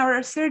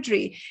 7-hour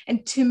surgery.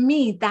 And to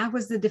me, that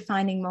was the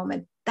defining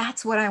moment.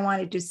 That's what I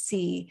wanted to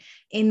see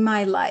in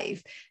my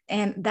life.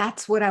 And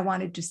that's what I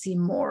wanted to see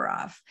more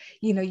of.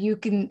 You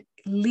can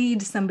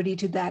lead somebody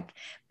to that.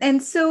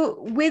 And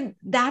so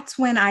that's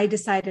when I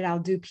decided I'll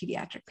do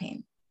pediatric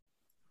pain.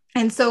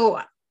 And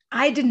so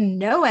I didn't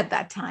know at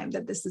that time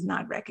that this is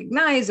not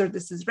recognized or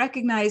this is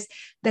recognized.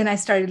 Then I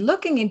started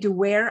looking into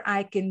where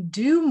I can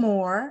do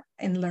more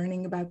in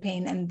learning about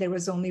pain. And there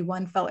was only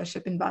one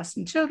fellowship in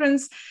Boston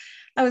Children's.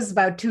 That was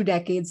about 2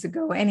 decades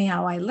ago.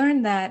 Anyhow, I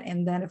learned that.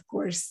 And then, of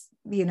course,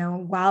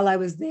 while I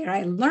was there,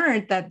 I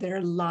learned that there are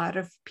a lot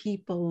of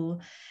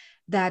people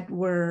that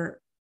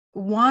were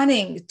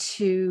wanting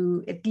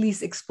to at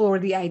least explore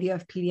the idea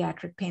of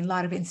pediatric pain, a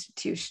lot of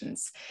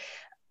institutions.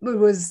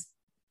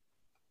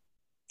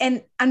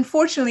 And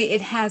unfortunately,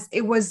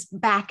 it was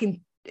back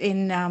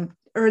in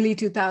early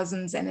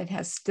 2000s, and it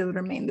has still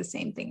remained the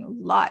same thing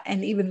a lot.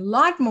 And even a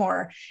lot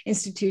more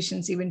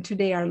institutions even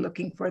today are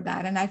looking for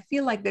that. And I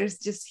feel like there's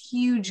just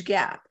huge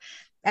gap.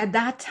 At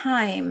that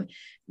time,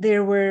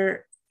 there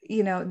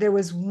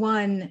was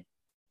one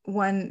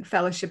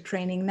fellowship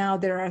training. Now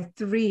there are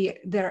 3,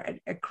 they're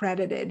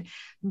accredited.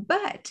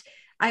 But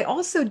I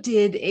also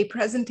did a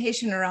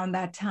presentation around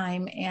that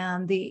time,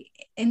 and the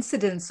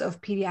incidence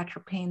of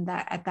pediatric pain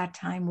that at that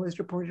time was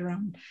reported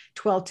around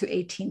 12 to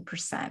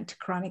 18%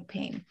 chronic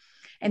pain.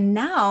 And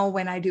now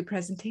when I do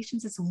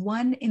presentations, it's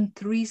 1 in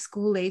 3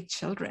 school-age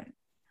children.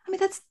 I mean,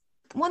 that's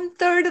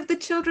 1/3 of the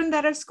children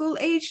that are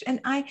school-age,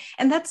 and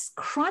that's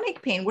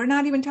chronic pain. We're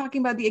not even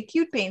talking about the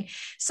acute pain.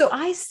 So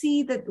I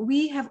see that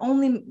we have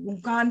only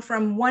gone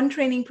from 1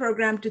 training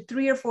program to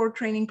 3 or 4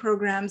 training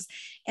programs,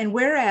 and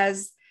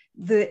whereas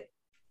the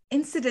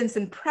incidence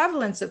and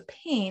prevalence of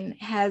pain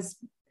has,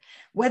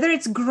 whether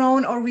it's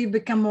grown or we've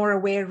become more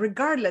aware,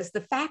 regardless, the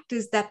fact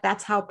is that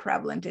that's how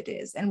prevalent it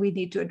is, and we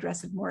need to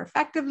address it more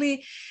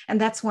effectively. And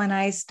that's when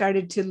I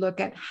started to look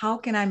at how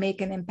can I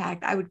make an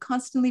impact. I would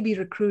constantly be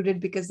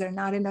recruited because there are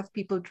not enough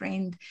people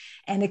trained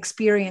and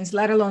experienced,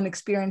 let alone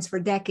experienced for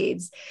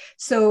decades.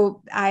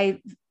 So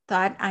I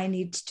thought I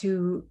need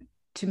to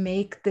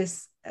make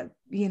this,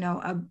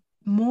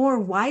 more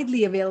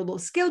widely available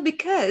skill,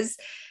 because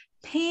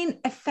pain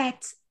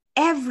affects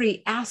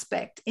every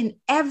aspect in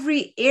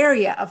every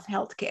area of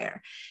healthcare.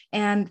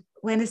 And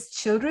when it's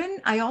children,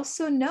 I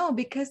also know,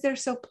 because they're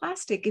so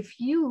plastic, if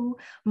you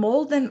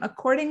mold them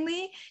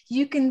accordingly,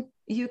 you can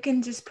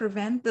just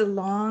prevent the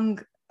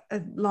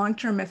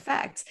long-term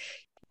effects.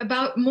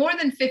 About more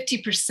than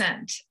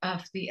 50%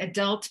 of the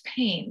adult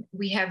pain,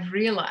 we have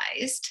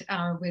realized,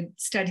 with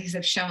studies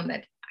have shown,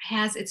 that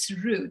has its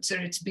roots or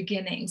its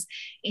beginnings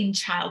in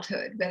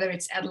childhood, whether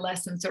it's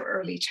adolescence or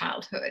early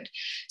childhood.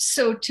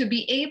 So to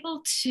be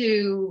able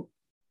to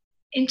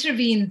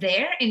intervene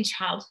there in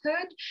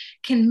childhood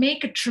can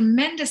make a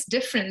tremendous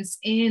difference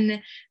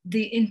in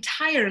the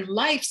entire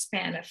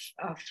lifespan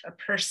of a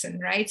person,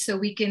 right? So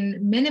we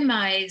can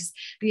minimize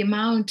the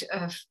amount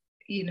of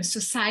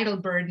societal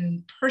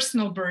burden,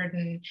 personal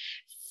burden,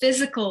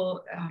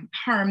 physical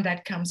harm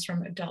that comes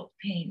from adult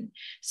pain.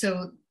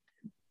 So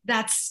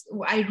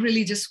I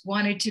really just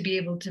wanted to be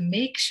able to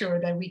make sure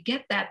that we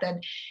get that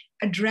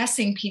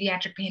addressing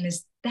pediatric pain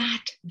is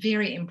that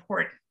very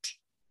important.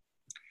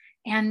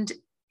 And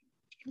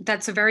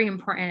that's a very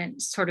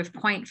important sort of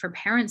point for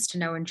parents to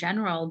know in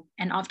general.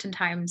 And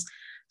oftentimes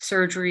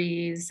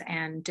surgeries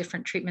and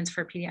different treatments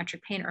for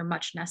pediatric pain are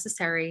much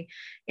necessary.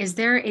 Is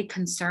there a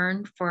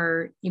concern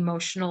for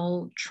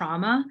emotional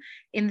trauma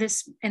in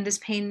this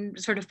pain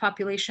sort of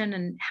population?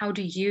 And how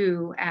do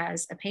you,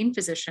 as a pain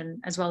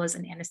physician, as well as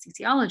an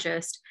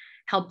anesthesiologist,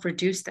 help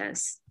reduce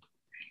this?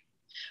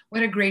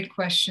 What a great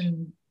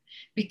question.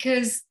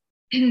 Because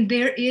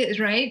there is,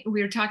 right?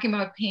 We're talking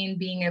about pain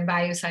being a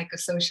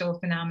biopsychosocial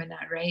phenomena,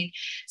 right?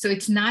 So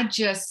it's not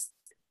just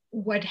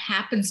what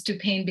happens to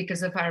pain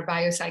because of our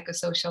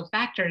biopsychosocial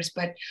factors,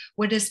 but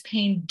what does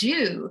pain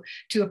do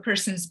to a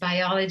person's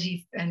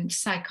biology and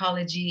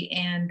psychology,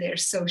 and their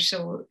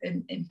social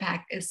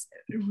impact is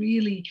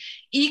really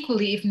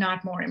equally, if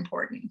not more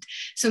important.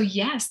 So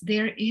yes,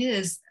 there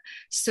is,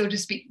 so to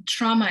speak,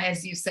 trauma,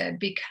 as you said,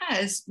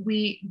 because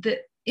the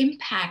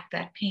impact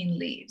that pain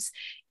leaves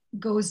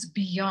goes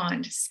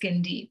beyond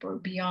skin deep or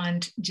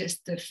beyond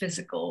just the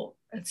physical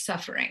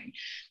suffering.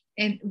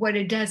 And what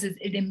it does is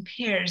it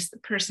impairs the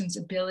person's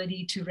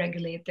ability to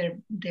regulate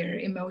their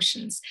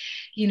emotions.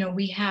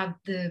 We have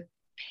the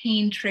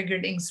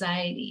pain-triggered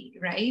anxiety,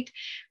 right?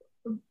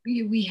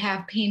 We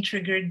have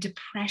pain-triggered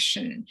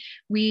depression.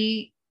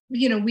 We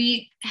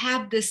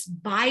have this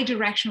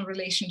bi-directional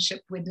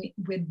relationship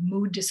with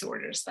mood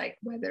disorders, like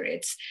whether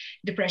it's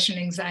depression,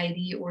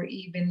 anxiety, or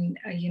even,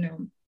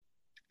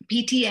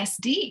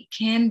 PTSD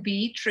can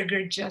be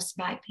triggered just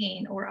by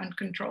pain or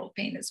uncontrolled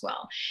pain as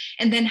well.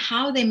 And then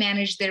how they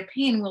manage their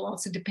pain will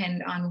also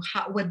depend on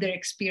what their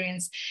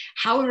experience,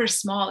 however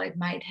small it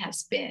might have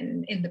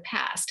been in the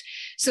past.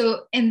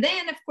 So, and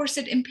then of course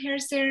it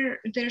impairs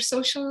their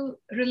social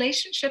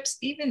relationships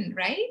even,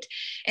 right?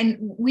 And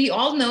we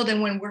all know that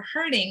when we're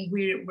hurting,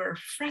 we're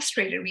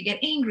frustrated, we get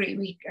angry,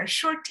 we are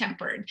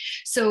short-tempered.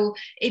 So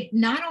it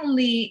not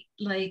only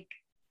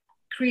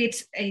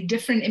creates a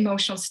different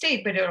emotional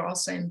state, but it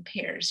also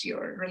impairs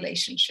your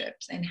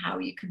relationships and how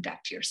you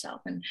conduct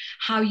yourself and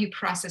how you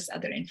process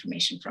other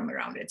information from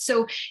around it.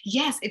 So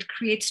yes, it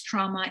creates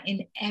trauma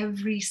in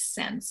every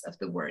sense of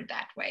the word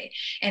that way.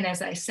 And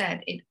as I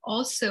said, it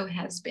also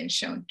has been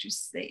shown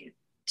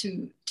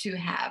to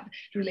have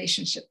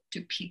relationship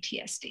to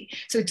PTSD.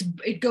 So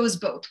it goes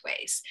both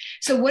ways.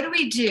 So what do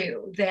we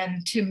do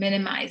then to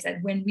minimize it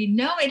when we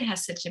know it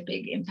has such a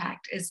big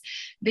impact? Is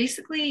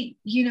basically,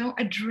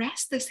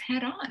 address this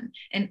head on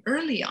and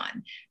early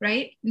on,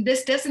 right?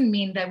 This doesn't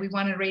mean that we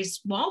want to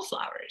raise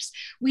wallflowers.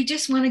 We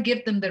just want to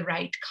give them the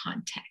right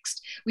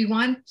context. We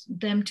want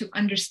them to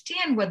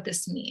understand what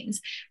this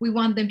means. We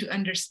want them to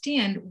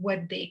understand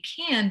what they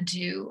can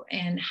do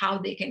and how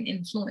they can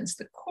influence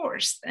the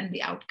course and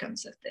the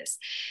outcomes of this.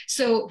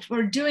 So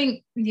for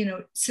doing,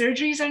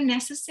 surgeries are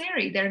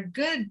necessary. They're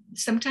good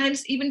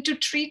sometimes even to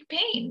treat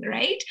pain,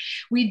 right?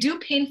 We do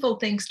painful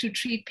things to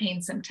treat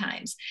pain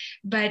sometimes,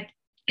 but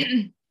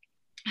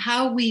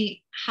how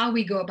we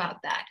go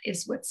about that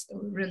is what's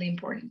really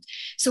important.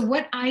 So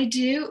what I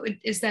do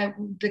is that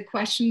the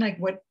question,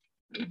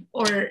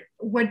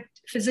 what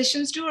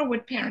physicians do or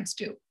what parents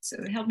do. So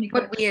help me.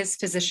 What we as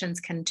physicians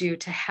can do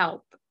to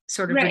help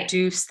sort of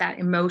reduce that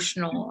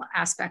emotional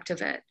aspect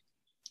of it.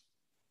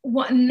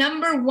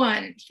 Number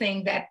one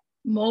thing that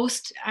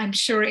most, I'm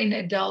sure, in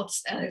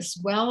adults as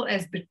well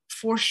as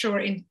for sure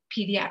in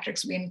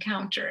pediatrics we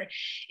encounter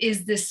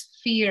is this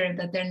fear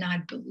that they're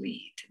not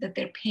believed, that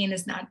their pain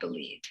is not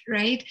believed,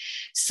 right?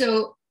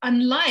 So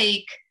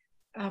unlike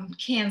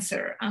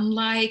cancer,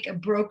 unlike a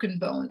broken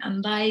bone,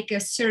 unlike a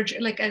surgery,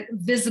 like a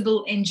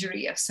visible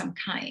injury of some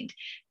kind,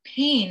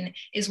 pain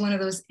is one of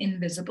those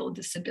invisible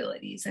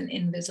disabilities and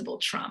invisible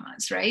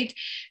traumas, right?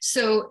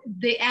 So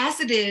as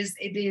it is,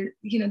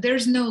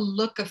 there's no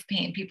look of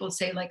pain. People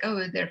say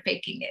oh, they're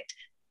faking it.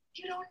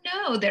 You don't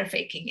know they're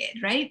faking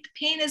it, right?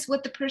 Pain is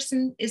what the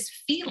person is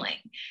feeling,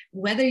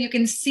 whether you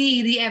can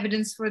see the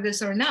evidence for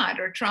this or not,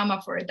 or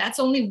trauma for it. That's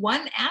only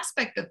one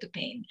aspect of the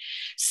pain.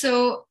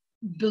 So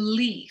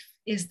belief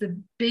is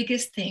the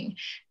biggest thing.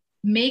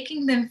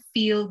 making them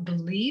feel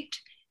believed,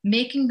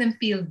 making them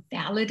feel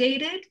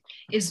validated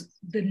is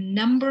the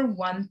number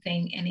one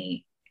thing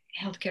any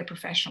healthcare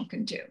professional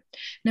can do.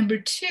 Number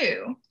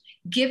two,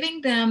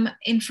 giving them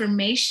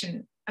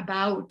information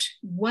about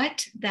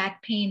what that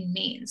pain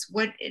means,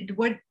 what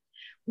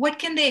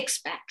can they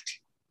expect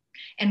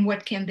and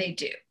what can they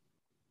do,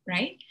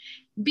 right?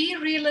 Be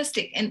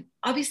realistic. And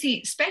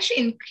obviously, especially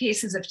in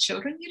cases of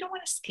children, you don't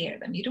want to scare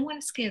them. You don't want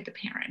to scare the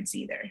parents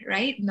either,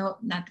 right? No,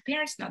 not the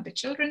parents, not the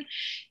children.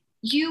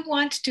 You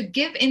want to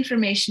give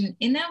information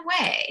in a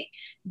way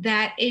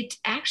that it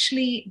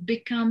actually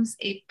becomes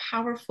a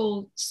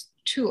powerful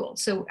tool.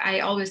 So I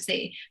always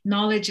say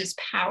knowledge is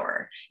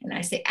power, and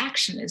I say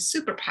action is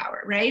superpower,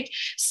 right?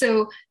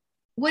 So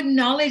what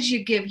knowledge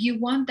you give, you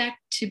want that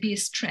to be a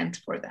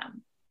strength for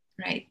them,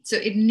 right? So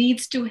it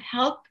needs to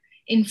help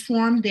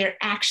inform their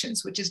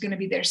actions, which is going to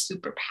be their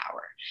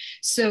superpower.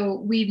 So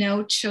we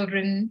know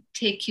children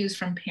take cues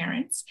from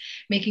parents,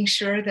 making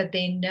sure that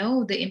they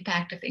know the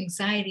impact of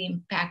anxiety,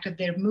 impact of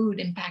their mood,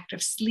 impact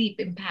of sleep,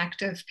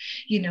 impact of,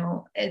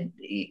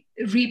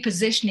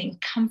 repositioning,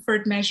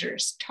 comfort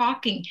measures,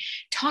 talking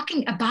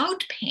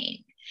about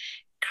pain,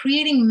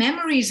 creating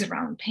memories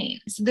around pain.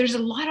 So there's a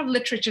lot of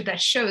literature that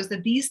shows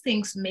that these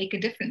things make a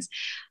difference.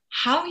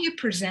 How you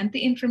present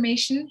the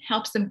information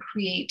helps them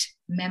create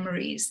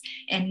memories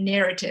and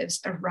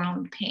narratives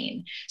around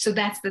pain. So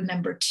that's the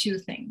number two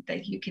thing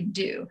that you can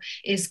do,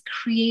 is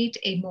create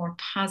a more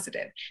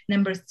positive.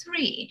 Number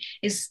three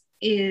is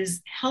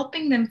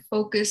helping them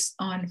focus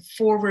on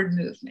forward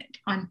movement,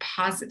 on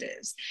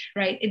positives,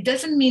 right? It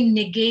doesn't mean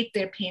negate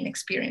their pain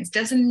experience.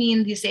 Doesn't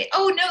mean you say,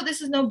 oh no,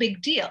 this is no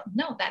big deal.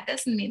 No, that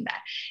doesn't mean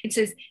that. It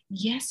says,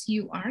 yes,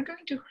 you are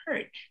going to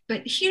hurt,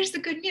 but here's the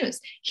good news.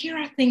 Here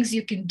are things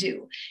you can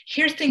do.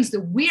 Here are things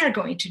that we are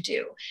going to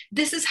do.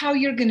 This is how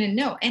you're going to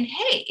know. And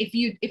hey,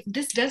 if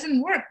this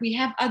doesn't work, we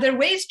have other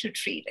ways to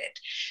treat it.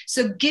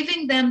 So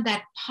giving them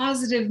that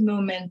positive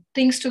moment,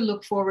 things to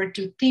look forward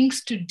to,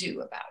 things to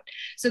do about.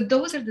 So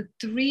those are the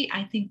three,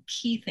 I think,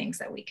 key things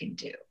that we can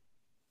do.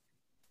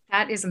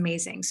 That is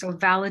amazing. So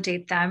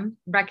validate them,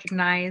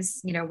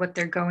 recognize, what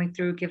they're going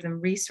through, give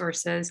them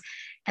resources,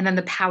 and then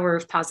the power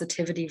of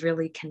positivity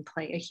really can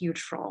play a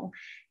huge role.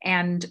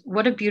 And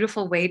what a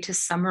beautiful way to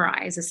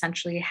summarize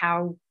essentially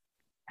how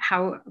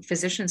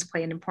physicians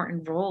play an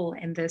important role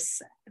in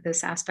this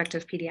aspect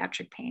of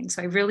pediatric pain.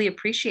 So I really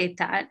appreciate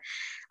that.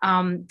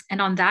 And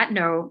on that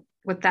note,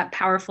 with that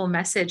powerful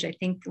message, I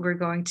think we're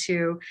going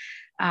to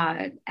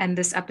end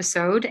this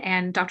episode.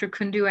 And Dr.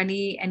 Kundu,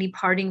 any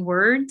parting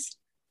words?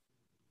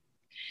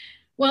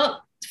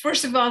 Well,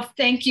 first of all,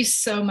 thank you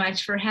so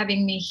much for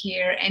having me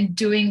here and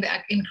doing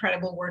that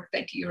incredible work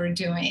that you are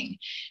doing.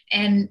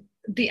 And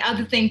the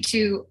other thing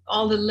to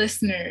all the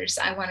listeners,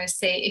 I want to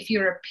say, if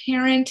you're a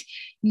parent,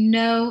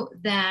 know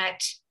that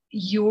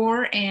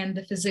your and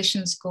the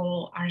physician's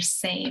goal are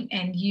same,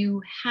 and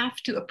you have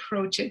to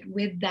approach it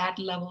with that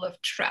level of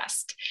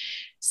trust.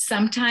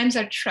 Sometimes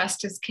our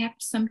trust is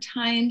kept,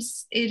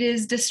 sometimes it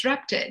is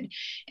disrupted.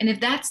 And if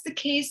that's the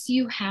case,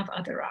 you have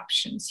other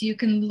options. You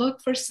can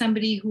look for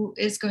somebody who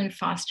is going to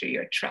foster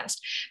your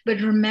trust.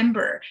 But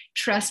remember,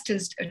 trust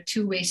is a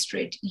two-way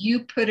street.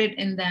 You put it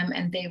in them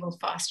and they will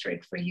foster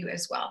it for you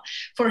as well.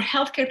 For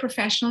healthcare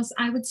professionals,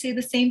 I would say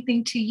the same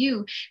thing to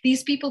you.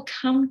 These people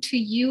come to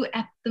you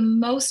at the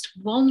most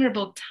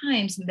vulnerable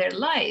times in their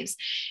lives.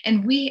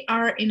 And we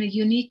are in a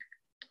unique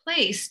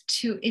place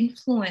to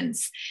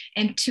influence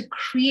and to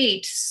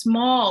create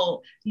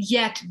small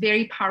yet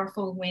very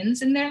powerful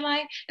wins in their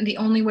life. And the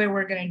only way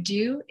we're going to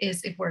do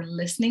is if we're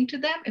listening to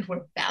them, if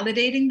we're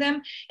validating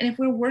them, and if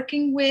we're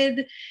working with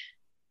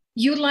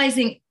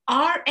utilizing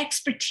our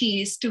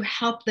expertise to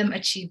help them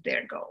achieve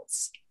their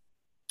goals.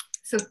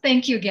 So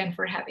thank you again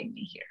for having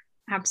me here.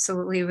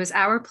 Absolutely. It was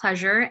our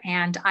pleasure.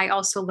 And I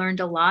also learned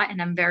a lot, and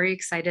I'm very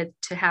excited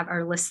to have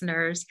our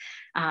listeners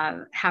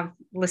have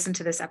listened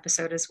to this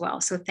episode as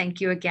well. So thank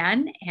you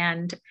again,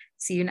 and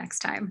see you next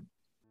time.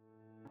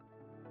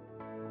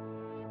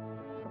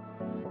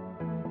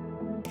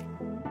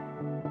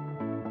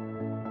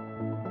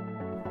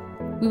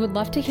 We would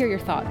love to hear your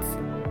thoughts.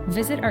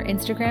 Visit our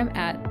Instagram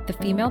at The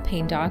Female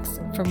Pain Docs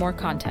for more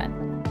content.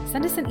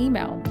 Send us an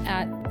email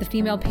at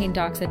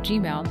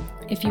thefemalepaindocs@gmail.com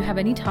if you have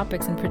any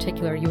topics in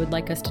particular you would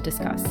like us to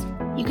discuss.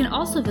 You can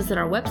also visit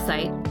our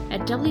website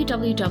at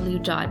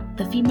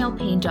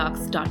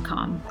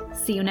www.thefemalepaindocs.com.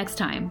 See you next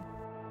time.